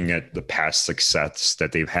looking at the past success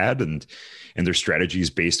that they've had and their strategies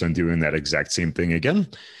based on doing that exact same thing again.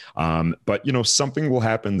 But something will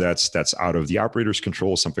happen that's out of the operator's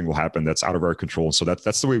control. Something will happen that's out of our control. So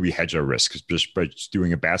that's the way we hedge our risk, just by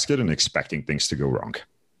doing a basket and expecting things to go wrong.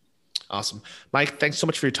 Awesome. Mike, thanks so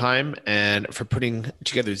much for your time and for putting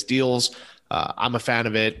together these deals. I'm a fan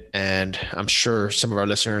of it, and I'm sure some of our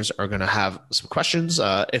listeners are going to have some questions.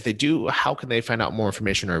 If they do, how can they find out more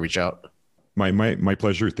information or reach out? My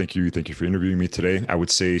pleasure. Thank you for interviewing me today. I would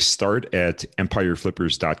say start at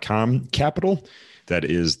empireflippers.com capital. That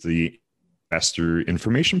is the investor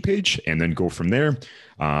information page, and then go from there.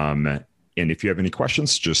 And if you have any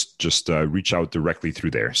questions, just reach out directly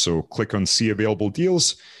through there. So click on see available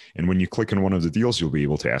deals, and when you click on one of the deals, you'll be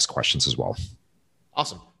able to ask questions as well.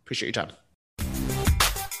 Awesome. Appreciate your time.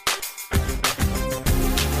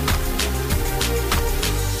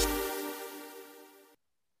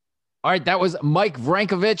 All right, that was Mike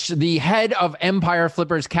Vrankovich, the head of Empire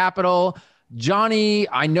Flippers Capital. Johnny,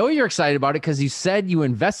 I know you're excited about it because you said you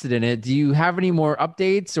invested in it. Do you have any more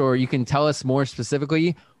updates, or you can tell us more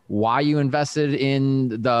specifically why you invested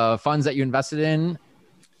in the funds that you invested in?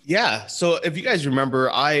 Yeah. So if you guys remember,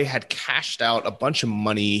 I had cashed out a bunch of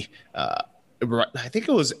money. I think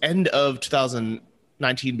it was end of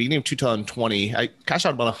 2019, beginning of 2020. I cashed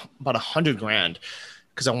out about $100,000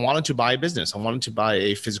 because I wanted to buy a business. I wanted to buy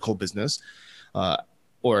a physical business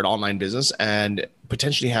or an online business and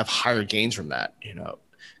potentially have higher gains from that,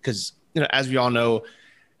 because, as we all know,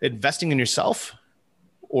 investing in yourself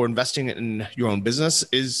or investing in your own business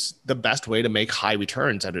is the best way to make high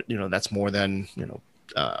returns. At that's more than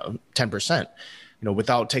 10%,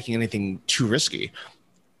 without taking anything too risky.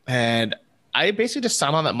 And I basically just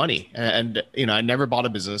sat on that money, and I never bought a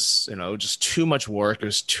business. Just too much work. It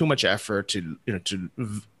was too much effort to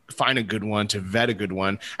find a good one, to vet a good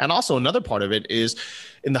one. And also another part of it is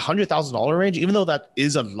in the $100,000 range. Even though that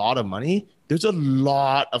is a lot of money, there's a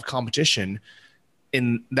lot of competition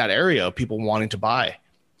in that area of people wanting to buy.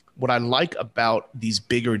 What I like about these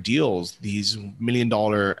bigger deals, these $1 million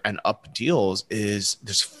and up deals, is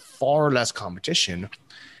there's far less competition.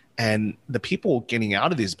 And the people getting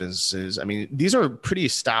out of these businesses, I mean, these are pretty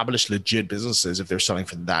established, legit businesses if they're selling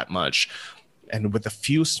for that much. And with a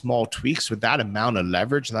few small tweaks, with that amount of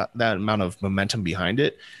leverage, that amount of momentum behind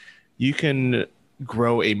it, you can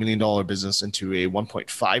grow a $1 million business into a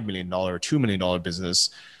 $1.5 million or $2 million business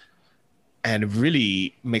and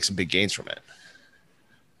really make some big gains from it.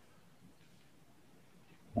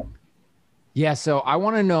 Yeah, so I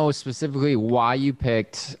want to know specifically why you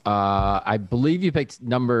picked, I believe you picked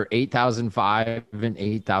number 8005 and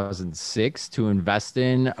 8006 to invest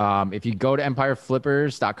in. If you go to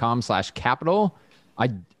empireflippers.com/capital, I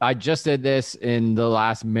just did this in the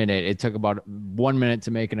last minute. It took about 1 minute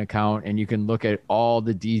to make an account, and you can look at all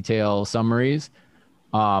the detail summaries.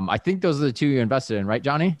 I think those are the 2 you invested in, right,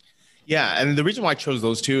 Johnny? Yeah, and the reason why I chose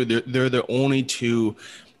those 2, they're the only 2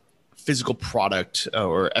 physical product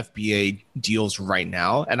or FBA deals right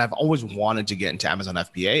now. And I've always wanted to get into Amazon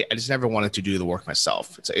FBA. I just never wanted to do the work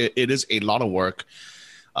myself. It is a lot of work,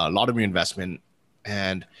 a lot of reinvestment.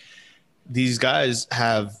 And these guys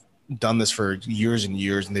have done this for years and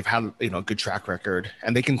years, and they've had, you know, a good track record,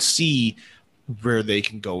 and they can see where they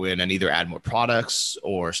can go in and either add more products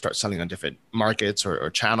or start selling on different markets or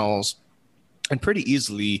channels, and pretty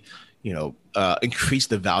easily, you know, increase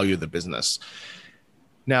the value of the business.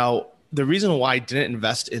 Now, the reason why I didn't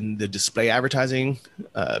invest in the display advertising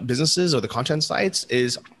businesses or the content sites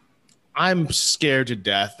is I'm scared to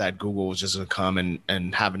death that Google is just going to come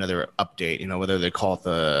and have another update, you know, whether they call it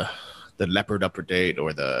the leopard update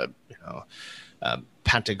or the, you know,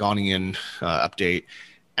 Pantagonian update,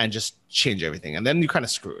 and just change everything. And then you're kind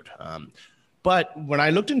of screwed. But when I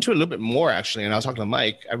looked into it a little bit more, actually, and I was talking to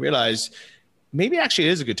Mike, I realized maybe actually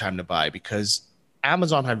it is a good time to buy, because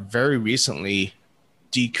Amazon had very recently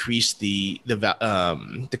decreased the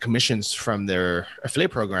commissions from their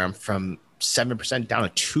affiliate program from 7% down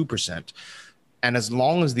to 2%. And as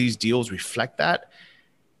long as these deals reflect that,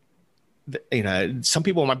 you know, some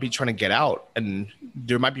people might be trying to get out, and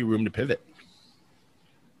there might be room to pivot.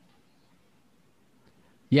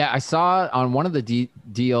 Yeah, I saw on one of the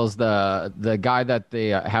deals, the guy that they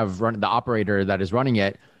have run, the operator that is running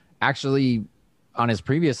it, actually on his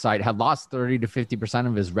previous site had lost 30 to 50%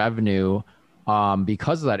 of his revenue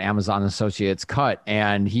because of that Amazon Associates cut,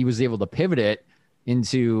 and he was able to pivot it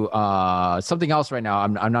into something else. Right now,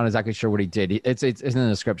 I'm not exactly sure what he did. It's in the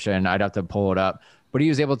description. I'd have to pull it up, but he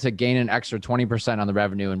was able to gain an extra 20% on the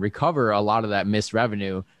revenue and recover a lot of that missed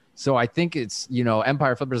revenue. So I think it's, you know,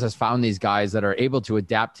 Empire Flippers has found these guys that are able to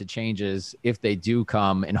adapt to changes if they do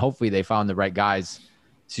come, and hopefully they found the right guys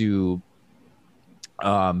to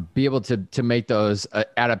be able to make those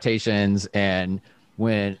adaptations and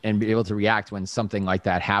be able to react when something like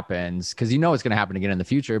that happens. Because you know it's going to happen again in the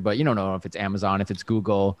future, but you don't know if it's Amazon, if it's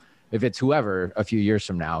Google, if it's whoever a few years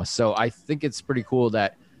from now. So I think it's pretty cool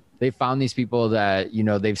that they found these people that, you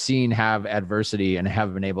know, they've seen have adversity and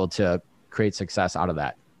have been able to create success out of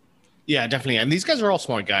that. Yeah, definitely. And these guys are all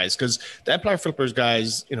smart guys, because the Empire Flippers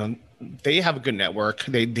guys, you know, they have a good network.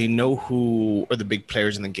 They know who are the big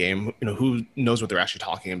players in the game, you know, who knows what they're actually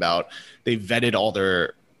talking about. They vetted all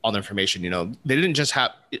their information. You know, they didn't just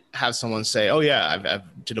have someone say, oh yeah,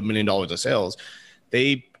 I've did $1 million of sales.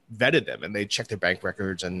 They vetted them and they checked their bank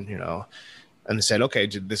records, and, you know, and they said, okay,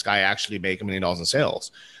 did this guy actually make $1 million in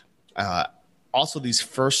sales? Also, these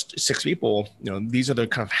first 6 people, you know, these are the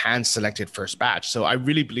kind of hand-selected first batch. So I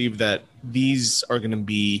really believe that these are going to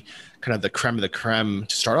be kind of the creme of the creme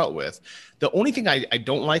to start out with. The only thing I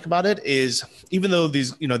don't like about it is, even though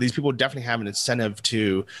these people definitely have an incentive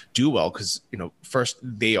to do well, because, you know, first,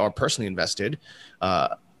 they are personally invested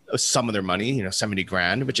some of their money, you know, 70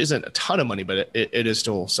 grand, which isn't a ton of money, but it is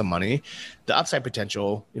still some money. The upside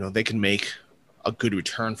potential, you know, they can make a good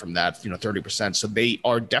return from that, you know, 30%. So they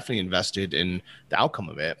are definitely invested in the outcome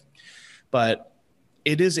of it, but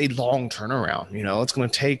it is a long turnaround. You know, it's going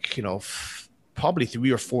to take, you know, probably 3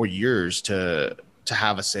 or 4 years to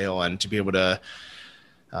have a sale and to be able to,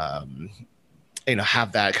 you know,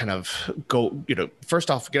 have that kind of go, you know, first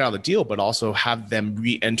off, get out of the deal, but also have them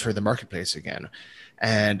re-enter the marketplace again.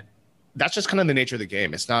 And that's just kind of the nature of the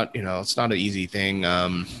game. It's not, you know, it's not an easy thing.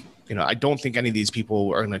 You know, I don't think any of these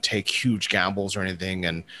people are going to take huge gambles or anything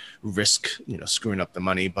and risk, you know, screwing up the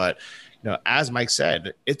money. But, you know, as Mike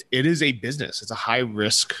said, it is a business. It's a high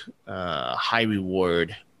risk, high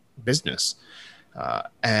reward business.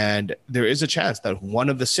 And there is a chance that one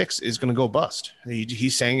of the 6 is going to go bust.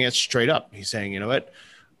 He's saying it straight up. He's saying, you know what,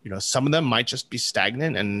 you know, some of them might just be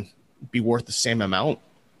stagnant and be worth the same amount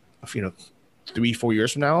of, you know, 3-4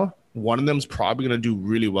 years from now. One of them is probably going to do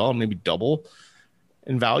really well, maybe double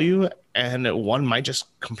in value, and one might just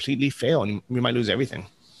completely fail and we might lose everything.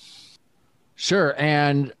 Sure.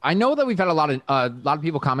 And I know that we've had a lot of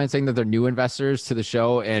people comment saying that they're new investors to the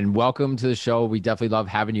show, and welcome to the show. We definitely love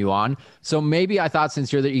having you on. So maybe I thought,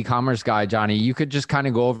 since you're the e-commerce guy, Johnny, you could just kind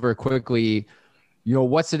of go over quickly, you know,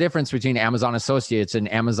 what's the difference between Amazon Associates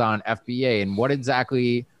and Amazon FBA, and what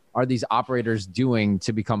exactly are these operators doing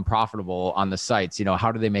to become profitable on the sites? You know,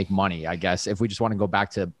 how do they make money? I guess if we just want to go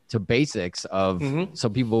back to basics of, so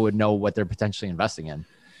people would know what they're potentially investing in.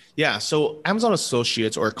 Yeah. So Amazon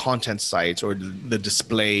Associates, or content sites, or the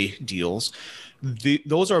display deals,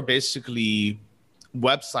 those are basically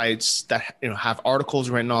websites that, you know, have articles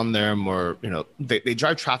written on them, or, you know, they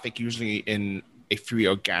drive traffic usually in a free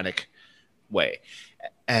organic way,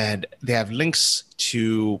 and they have links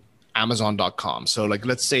to Amazon.com. So, like,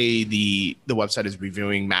 let's say the website is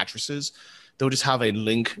reviewing mattresses, they'll just have a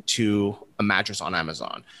link to a mattress on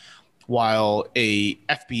Amazon. While a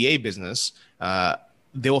FBA business,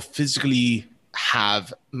 they'll physically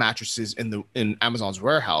have mattresses in Amazon's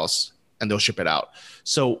warehouse, and they'll ship it out.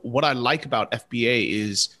 So what I like about FBA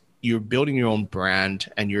is you're building your own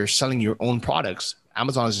brand and you're selling your own products,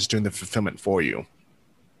 Amazon is just doing the fulfillment for you.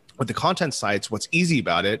 With the content sites, what's easy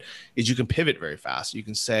about it is you can pivot very fast. You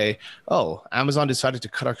can say, oh, Amazon decided to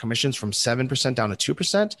cut our commissions from 7% down to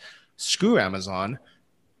 2%. Screw Amazon.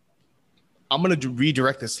 I'm going to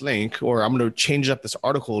redirect this link, or I'm going to change up this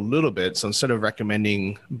article a little bit. So instead of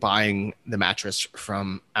recommending buying the mattress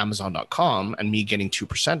from Amazon.com and me getting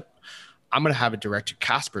 2%, I'm going to have it direct to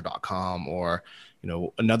Casper.com or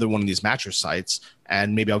another one of these mattress sites,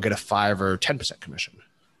 and maybe I'll get a 5 or 10% commission.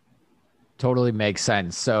 Totally makes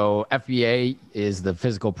sense. So FBA is the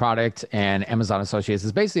physical product, and Amazon Associates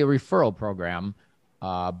is basically a referral program.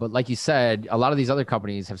 But like you said, a lot of these other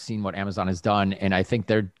companies have seen what Amazon has done, and I think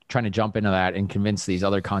they're trying to jump into that and convince these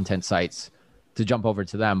other content sites to jump over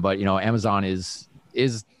to them. But Amazon is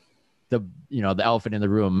the the elephant in the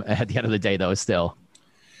room at the end of the day, though. Still,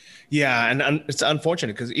 yeah, and it's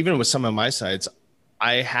unfortunate because even with some of my sites,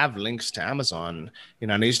 I have links to Amazon,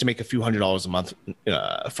 and I used to make a few $100s a month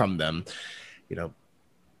from them.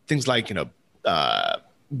 Things like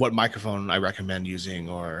what microphone I recommend using,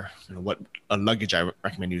 or what luggage I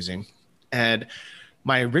recommend using. And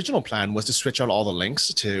my original plan was to switch out all the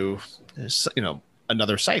links to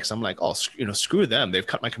another site. Because I'm like, oh, screw them. They've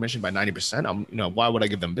cut my commission by 90%. Why would I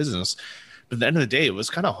give them business? But at the end of the day, it was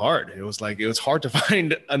kind of hard. It was hard to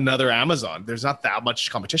find another Amazon. There's not that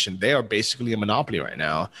much competition. They are basically a monopoly right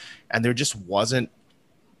now, and there just wasn't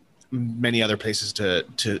many other places to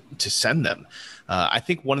send them. I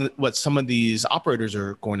think what some of these operators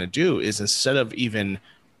are going to do is, instead of even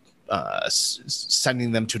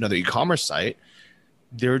sending them to another e-commerce site,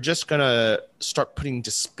 they're just going to start putting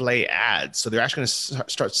display ads. So they're actually going to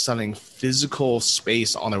start selling physical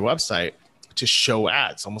space on their website to show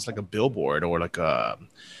ads, almost like a billboard, or like not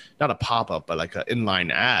a pop-up, but like an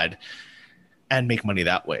inline ad, and make money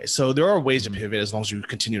that way. So there are ways to pivot as long as you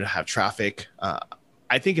continue to have traffic.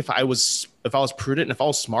 I think if I was prudent and if I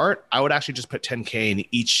was smart, I would actually just put 10K in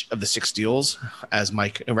each of the 6 deals, as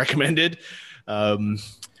Mike recommended.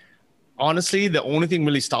 Honestly, the only thing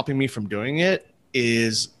really stopping me from doing it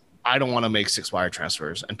is I don't want to make 6 wire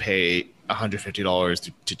transfers and pay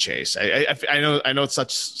 $150 to Chase. I know it's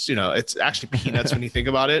such, it's actually peanuts when you think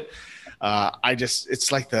about it.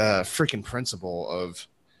 It's like the freaking principle of,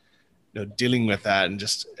 dealing with that and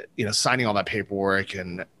just, signing all that paperwork.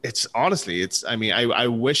 And I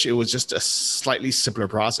wish it was just a slightly simpler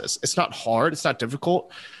process. It's not hard. It's not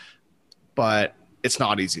difficult, but it's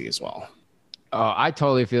not easy as well. Oh, I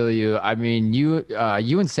totally feel you. I mean, you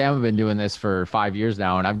and Sam have been doing this for 5 years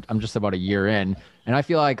now, and I'm just about a year in, and I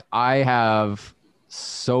feel like I have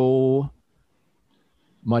so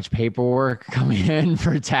much paperwork coming in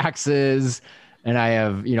for taxes, and I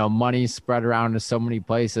have money spread around to so many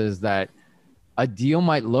places that a deal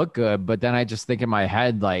might look good, but then I just think in my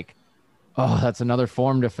head like, oh, that's another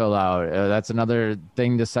form to fill out. That's another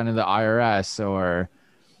thing to send to the IRS, or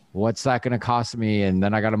what's that going to cost me? And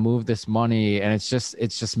then I got to move this money. And it's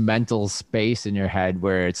just mental space in your head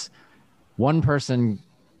where it's one person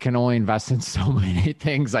can only invest in so many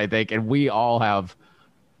things, I think. And we all have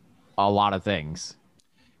a lot of things.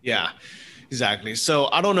 Yeah, exactly. So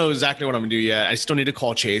I don't know exactly what I'm gonna do yet. I still need to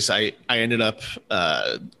call Chase. I ended up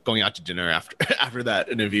going out to dinner after that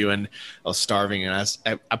interview, and I was starving, and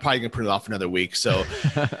I'm probably gonna put it off another week. So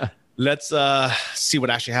let's see what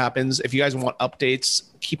actually happens. If you guys want updates,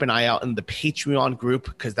 keep an eye out in the Patreon group,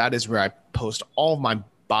 because that is where I post all of my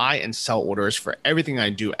buy and sell orders for everything I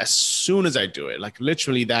do as soon as I do it. Like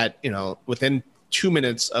literally that, within 2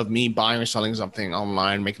 minutes of me buying or selling something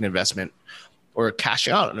online, making an investment or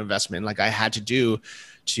cashing out an investment like I had to do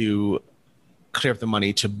to clear up the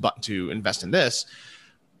money to invest in this,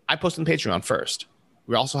 I post on Patreon first.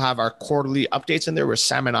 We also have our quarterly updates in there where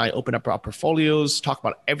Sam and I open up our portfolios, talk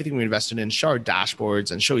about everything we invested in, show our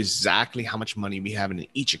dashboards, and show exactly how much money we have in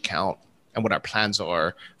each account and what our plans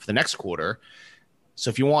are for the next quarter. So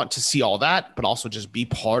if you want to see all that, but also just be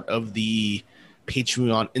part of the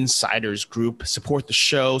Patreon Insiders group, support the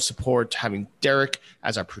show, support having Derek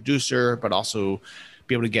as our producer, but also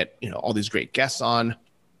be able to get all these great guests on,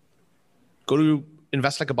 go to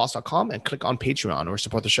investlikeaboss.com and click on Patreon or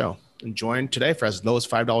support the show and join today for as low as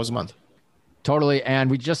 $5 a month. Totally. And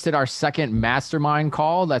we just did our second mastermind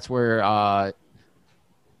call. That's where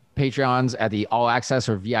Patreons at the all access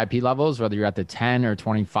or VIP levels, whether you're at the $10 or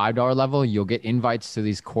 $25 level, you'll get invites to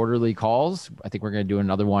these quarterly calls. I think we're going to do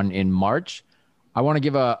another one in March. I want to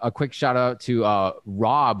give a quick shout out to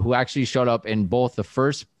Rob, who actually showed up in both the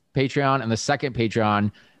first Patreon and the second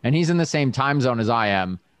Patreon, and he's in the same time zone as I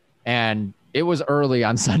am. And it was early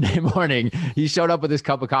on Sunday morning. He showed up with his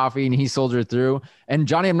cup of coffee and he soldiered through. And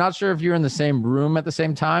Johnny, I'm not sure if you're in the same room at the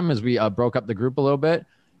same time as we broke up the group a little bit.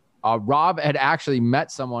 Rob had actually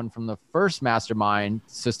met someone from the first mastermind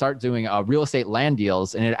to start doing real estate land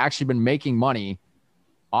deals, and had actually been making money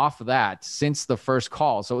off of that since the first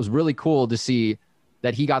call. So it was really cool to see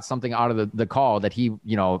that he got something out of the call, that he,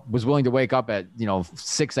 was willing to wake up at,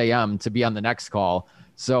 6 a.m. to be on the next call.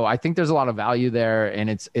 So I think there's a lot of value there, and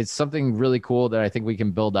it's something really cool that I think we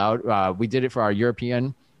can build out. We did it for our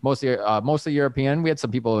European, mostly European. We had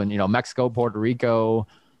some people in, Mexico, Puerto Rico,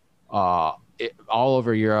 all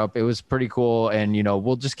over Europe. It was pretty cool. And,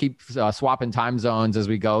 we'll just keep swapping time zones as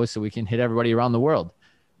we go so we can hit everybody around the world.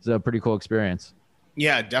 It's a pretty cool experience.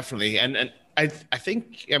 Yeah, definitely. And I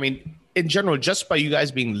think, in general, just by you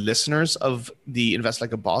guys being listeners of the Invest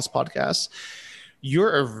Like a Boss podcast,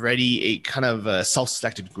 you're already a kind of a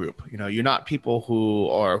self-selected group. You're not people who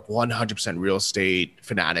are 100% real estate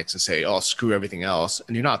fanatics and say, oh, screw everything else.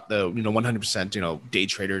 And you're not the, 100%, day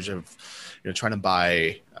traders of, trying to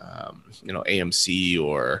buy, AMC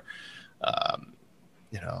or,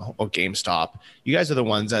 or GameStop. You guys are the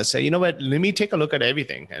ones that say, you know what, let me take a look at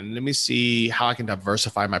everything and let me see how I can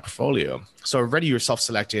diversify my portfolio. So already you're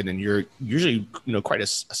self-selected, and you're usually, quite a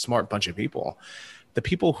smart bunch of people. The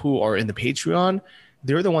people who are in the Patreon,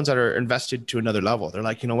 they're the ones that are invested to another level. They're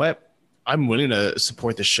like, you know what, I'm willing to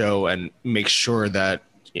support the show and make sure that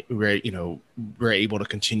we're able to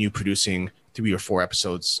continue producing 3 or 4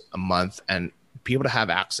 episodes a month and be able to have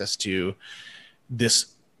access to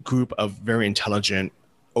this group of very intelligent,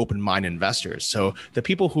 open-minded investors. So the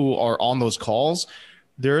people who are on those calls,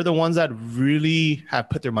 they're the ones that really have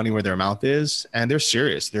put their money where their mouth is, and they're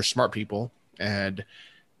serious. They're smart people, and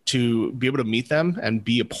to be able to meet them and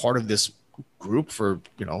be a part of this group for,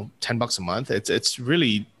 $10 a month, it's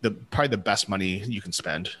really probably the best money you can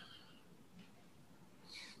spend.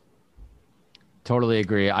 Totally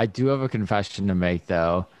agree. I do have a confession to make,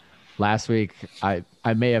 though. Last week, I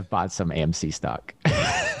may have bought some AMC stock.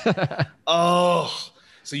 Oh,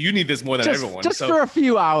 so you need this more than everyone. Just for a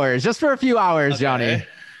few hours. Okay. Johnny.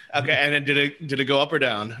 Okay, and then did it go up or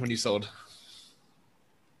down when you sold?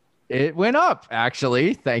 It went up,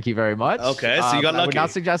 actually. Thank you very much. Okay, so you got lucky. I would not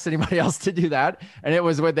suggest anybody else to do that. And it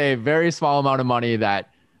was with a very small amount of money that,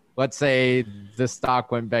 let's say the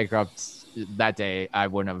stock went bankrupt that day, I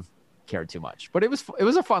wouldn't have cared too much. But it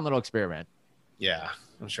was a fun little experiment. Yeah,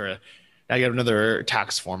 I'm sure. Now you have another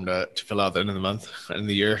tax form to fill out at the end of the month, end of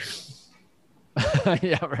the year.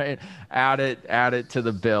 Yeah, right. Add it to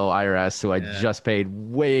the bill, IRS, who I just paid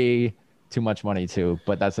way too much money to,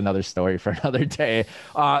 but that's another story for another day.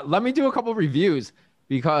 Let me do a couple reviews,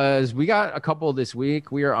 because we got a couple this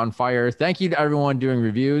week. We are on fire. Thank you to everyone doing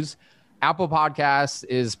reviews. Apple Podcasts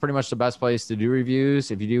is pretty much the best place to do reviews.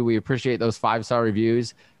 If you do, we appreciate those 5-star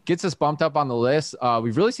reviews. Gets us bumped up on the list.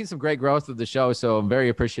 We've really seen some great growth of the show, so I'm very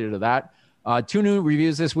appreciative of that. 2 new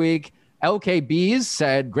reviews this week. LKBs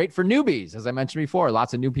said, great for newbies. As I mentioned before,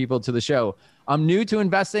 lots of new people to the show. I'm new to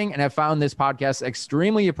investing and have found this podcast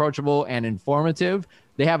extremely approachable and informative.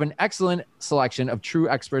 They have an excellent selection of true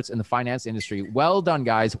experts in the finance industry. Well done,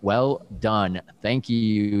 guys. Well done. Thank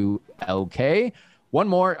you, LK. One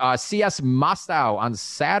more, CS Mostow on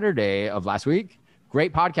Saturday of last week.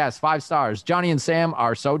 Great podcast, 5 stars. Johnny and Sam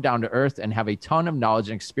are so down to earth and have a ton of knowledge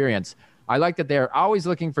and experience. I like that they're always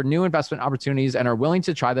looking for new investment opportunities and are willing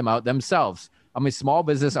to try them out themselves. I'm a small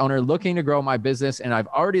business owner looking to grow my business, and I've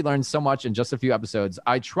already learned so much in just a few episodes.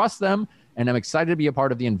 I trust them, and I'm excited to be a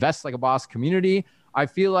part of the Invest Like a Boss community. I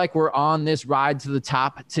feel like we're on this ride to the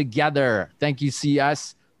top together. Thank you,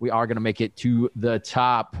 CS. We are going to make it to the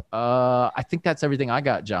top. I think that's everything I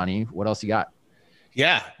got, Johnny. What else you got?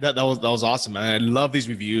 Yeah, that was awesome. And I love these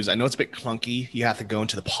reviews. I know it's a bit clunky. You have to go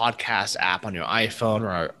into the podcast app on your iPhone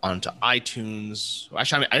or onto iTunes.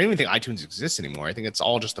 Actually, I don't even think iTunes exists anymore. I think it's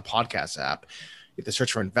all just the podcast app. You have to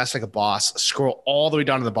search for Invest Like a Boss, scroll all the way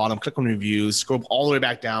down to the bottom, click on reviews, scroll all the way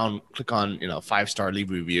back down, click on 5-star,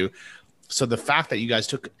 leave a review. So the fact that you guys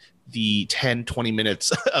took the 10, 20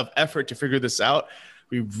 minutes of effort to figure this out,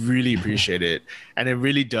 we really appreciate it. And it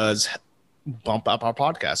really does bump up our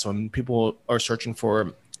podcast. So when people are searching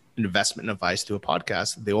for investment advice through a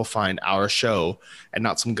podcast, they will find our show and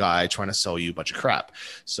not some guy trying to sell you a bunch of crap.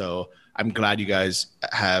 So I'm glad you guys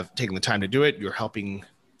have taken the time to do it. You're helping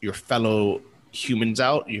your fellow humans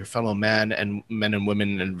out, your fellow men and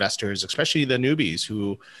women investors, especially the newbies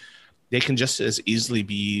who they can just as easily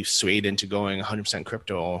be swayed into going 100%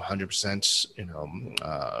 crypto,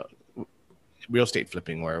 100%, real estate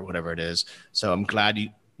flipping or whatever it is. So I'm glad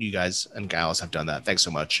you guys and gals have done that. Thanks so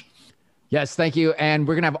much. Yes, thank you. And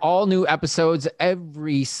we're going to have all new episodes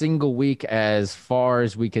every single week as far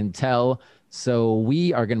as we can tell. So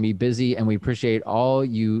we are going to be busy, and we appreciate all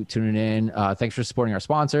you tuning in. Thanks for supporting our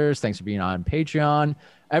sponsors. Thanks for being on Patreon.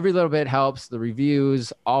 Every little bit helps. The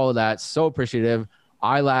reviews, all of that. So appreciative.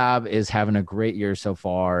 iLab is having a great year so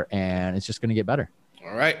far, and it's just going to get better.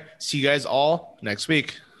 All right. See you guys all next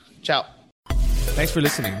week. Ciao. Thanks for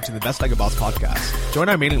listening to the Invest Like a Boss podcast. Join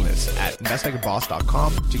our mailing list at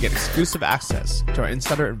investlikeaboss.com to get exclusive access to our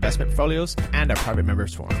insider investment folios and our private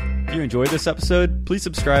members forum. If you enjoyed this episode, please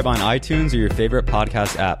subscribe on iTunes or your favorite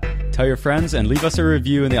podcast app. Tell your friends and leave us a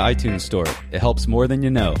review in the iTunes store. It helps more than you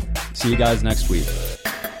know. See you guys next week.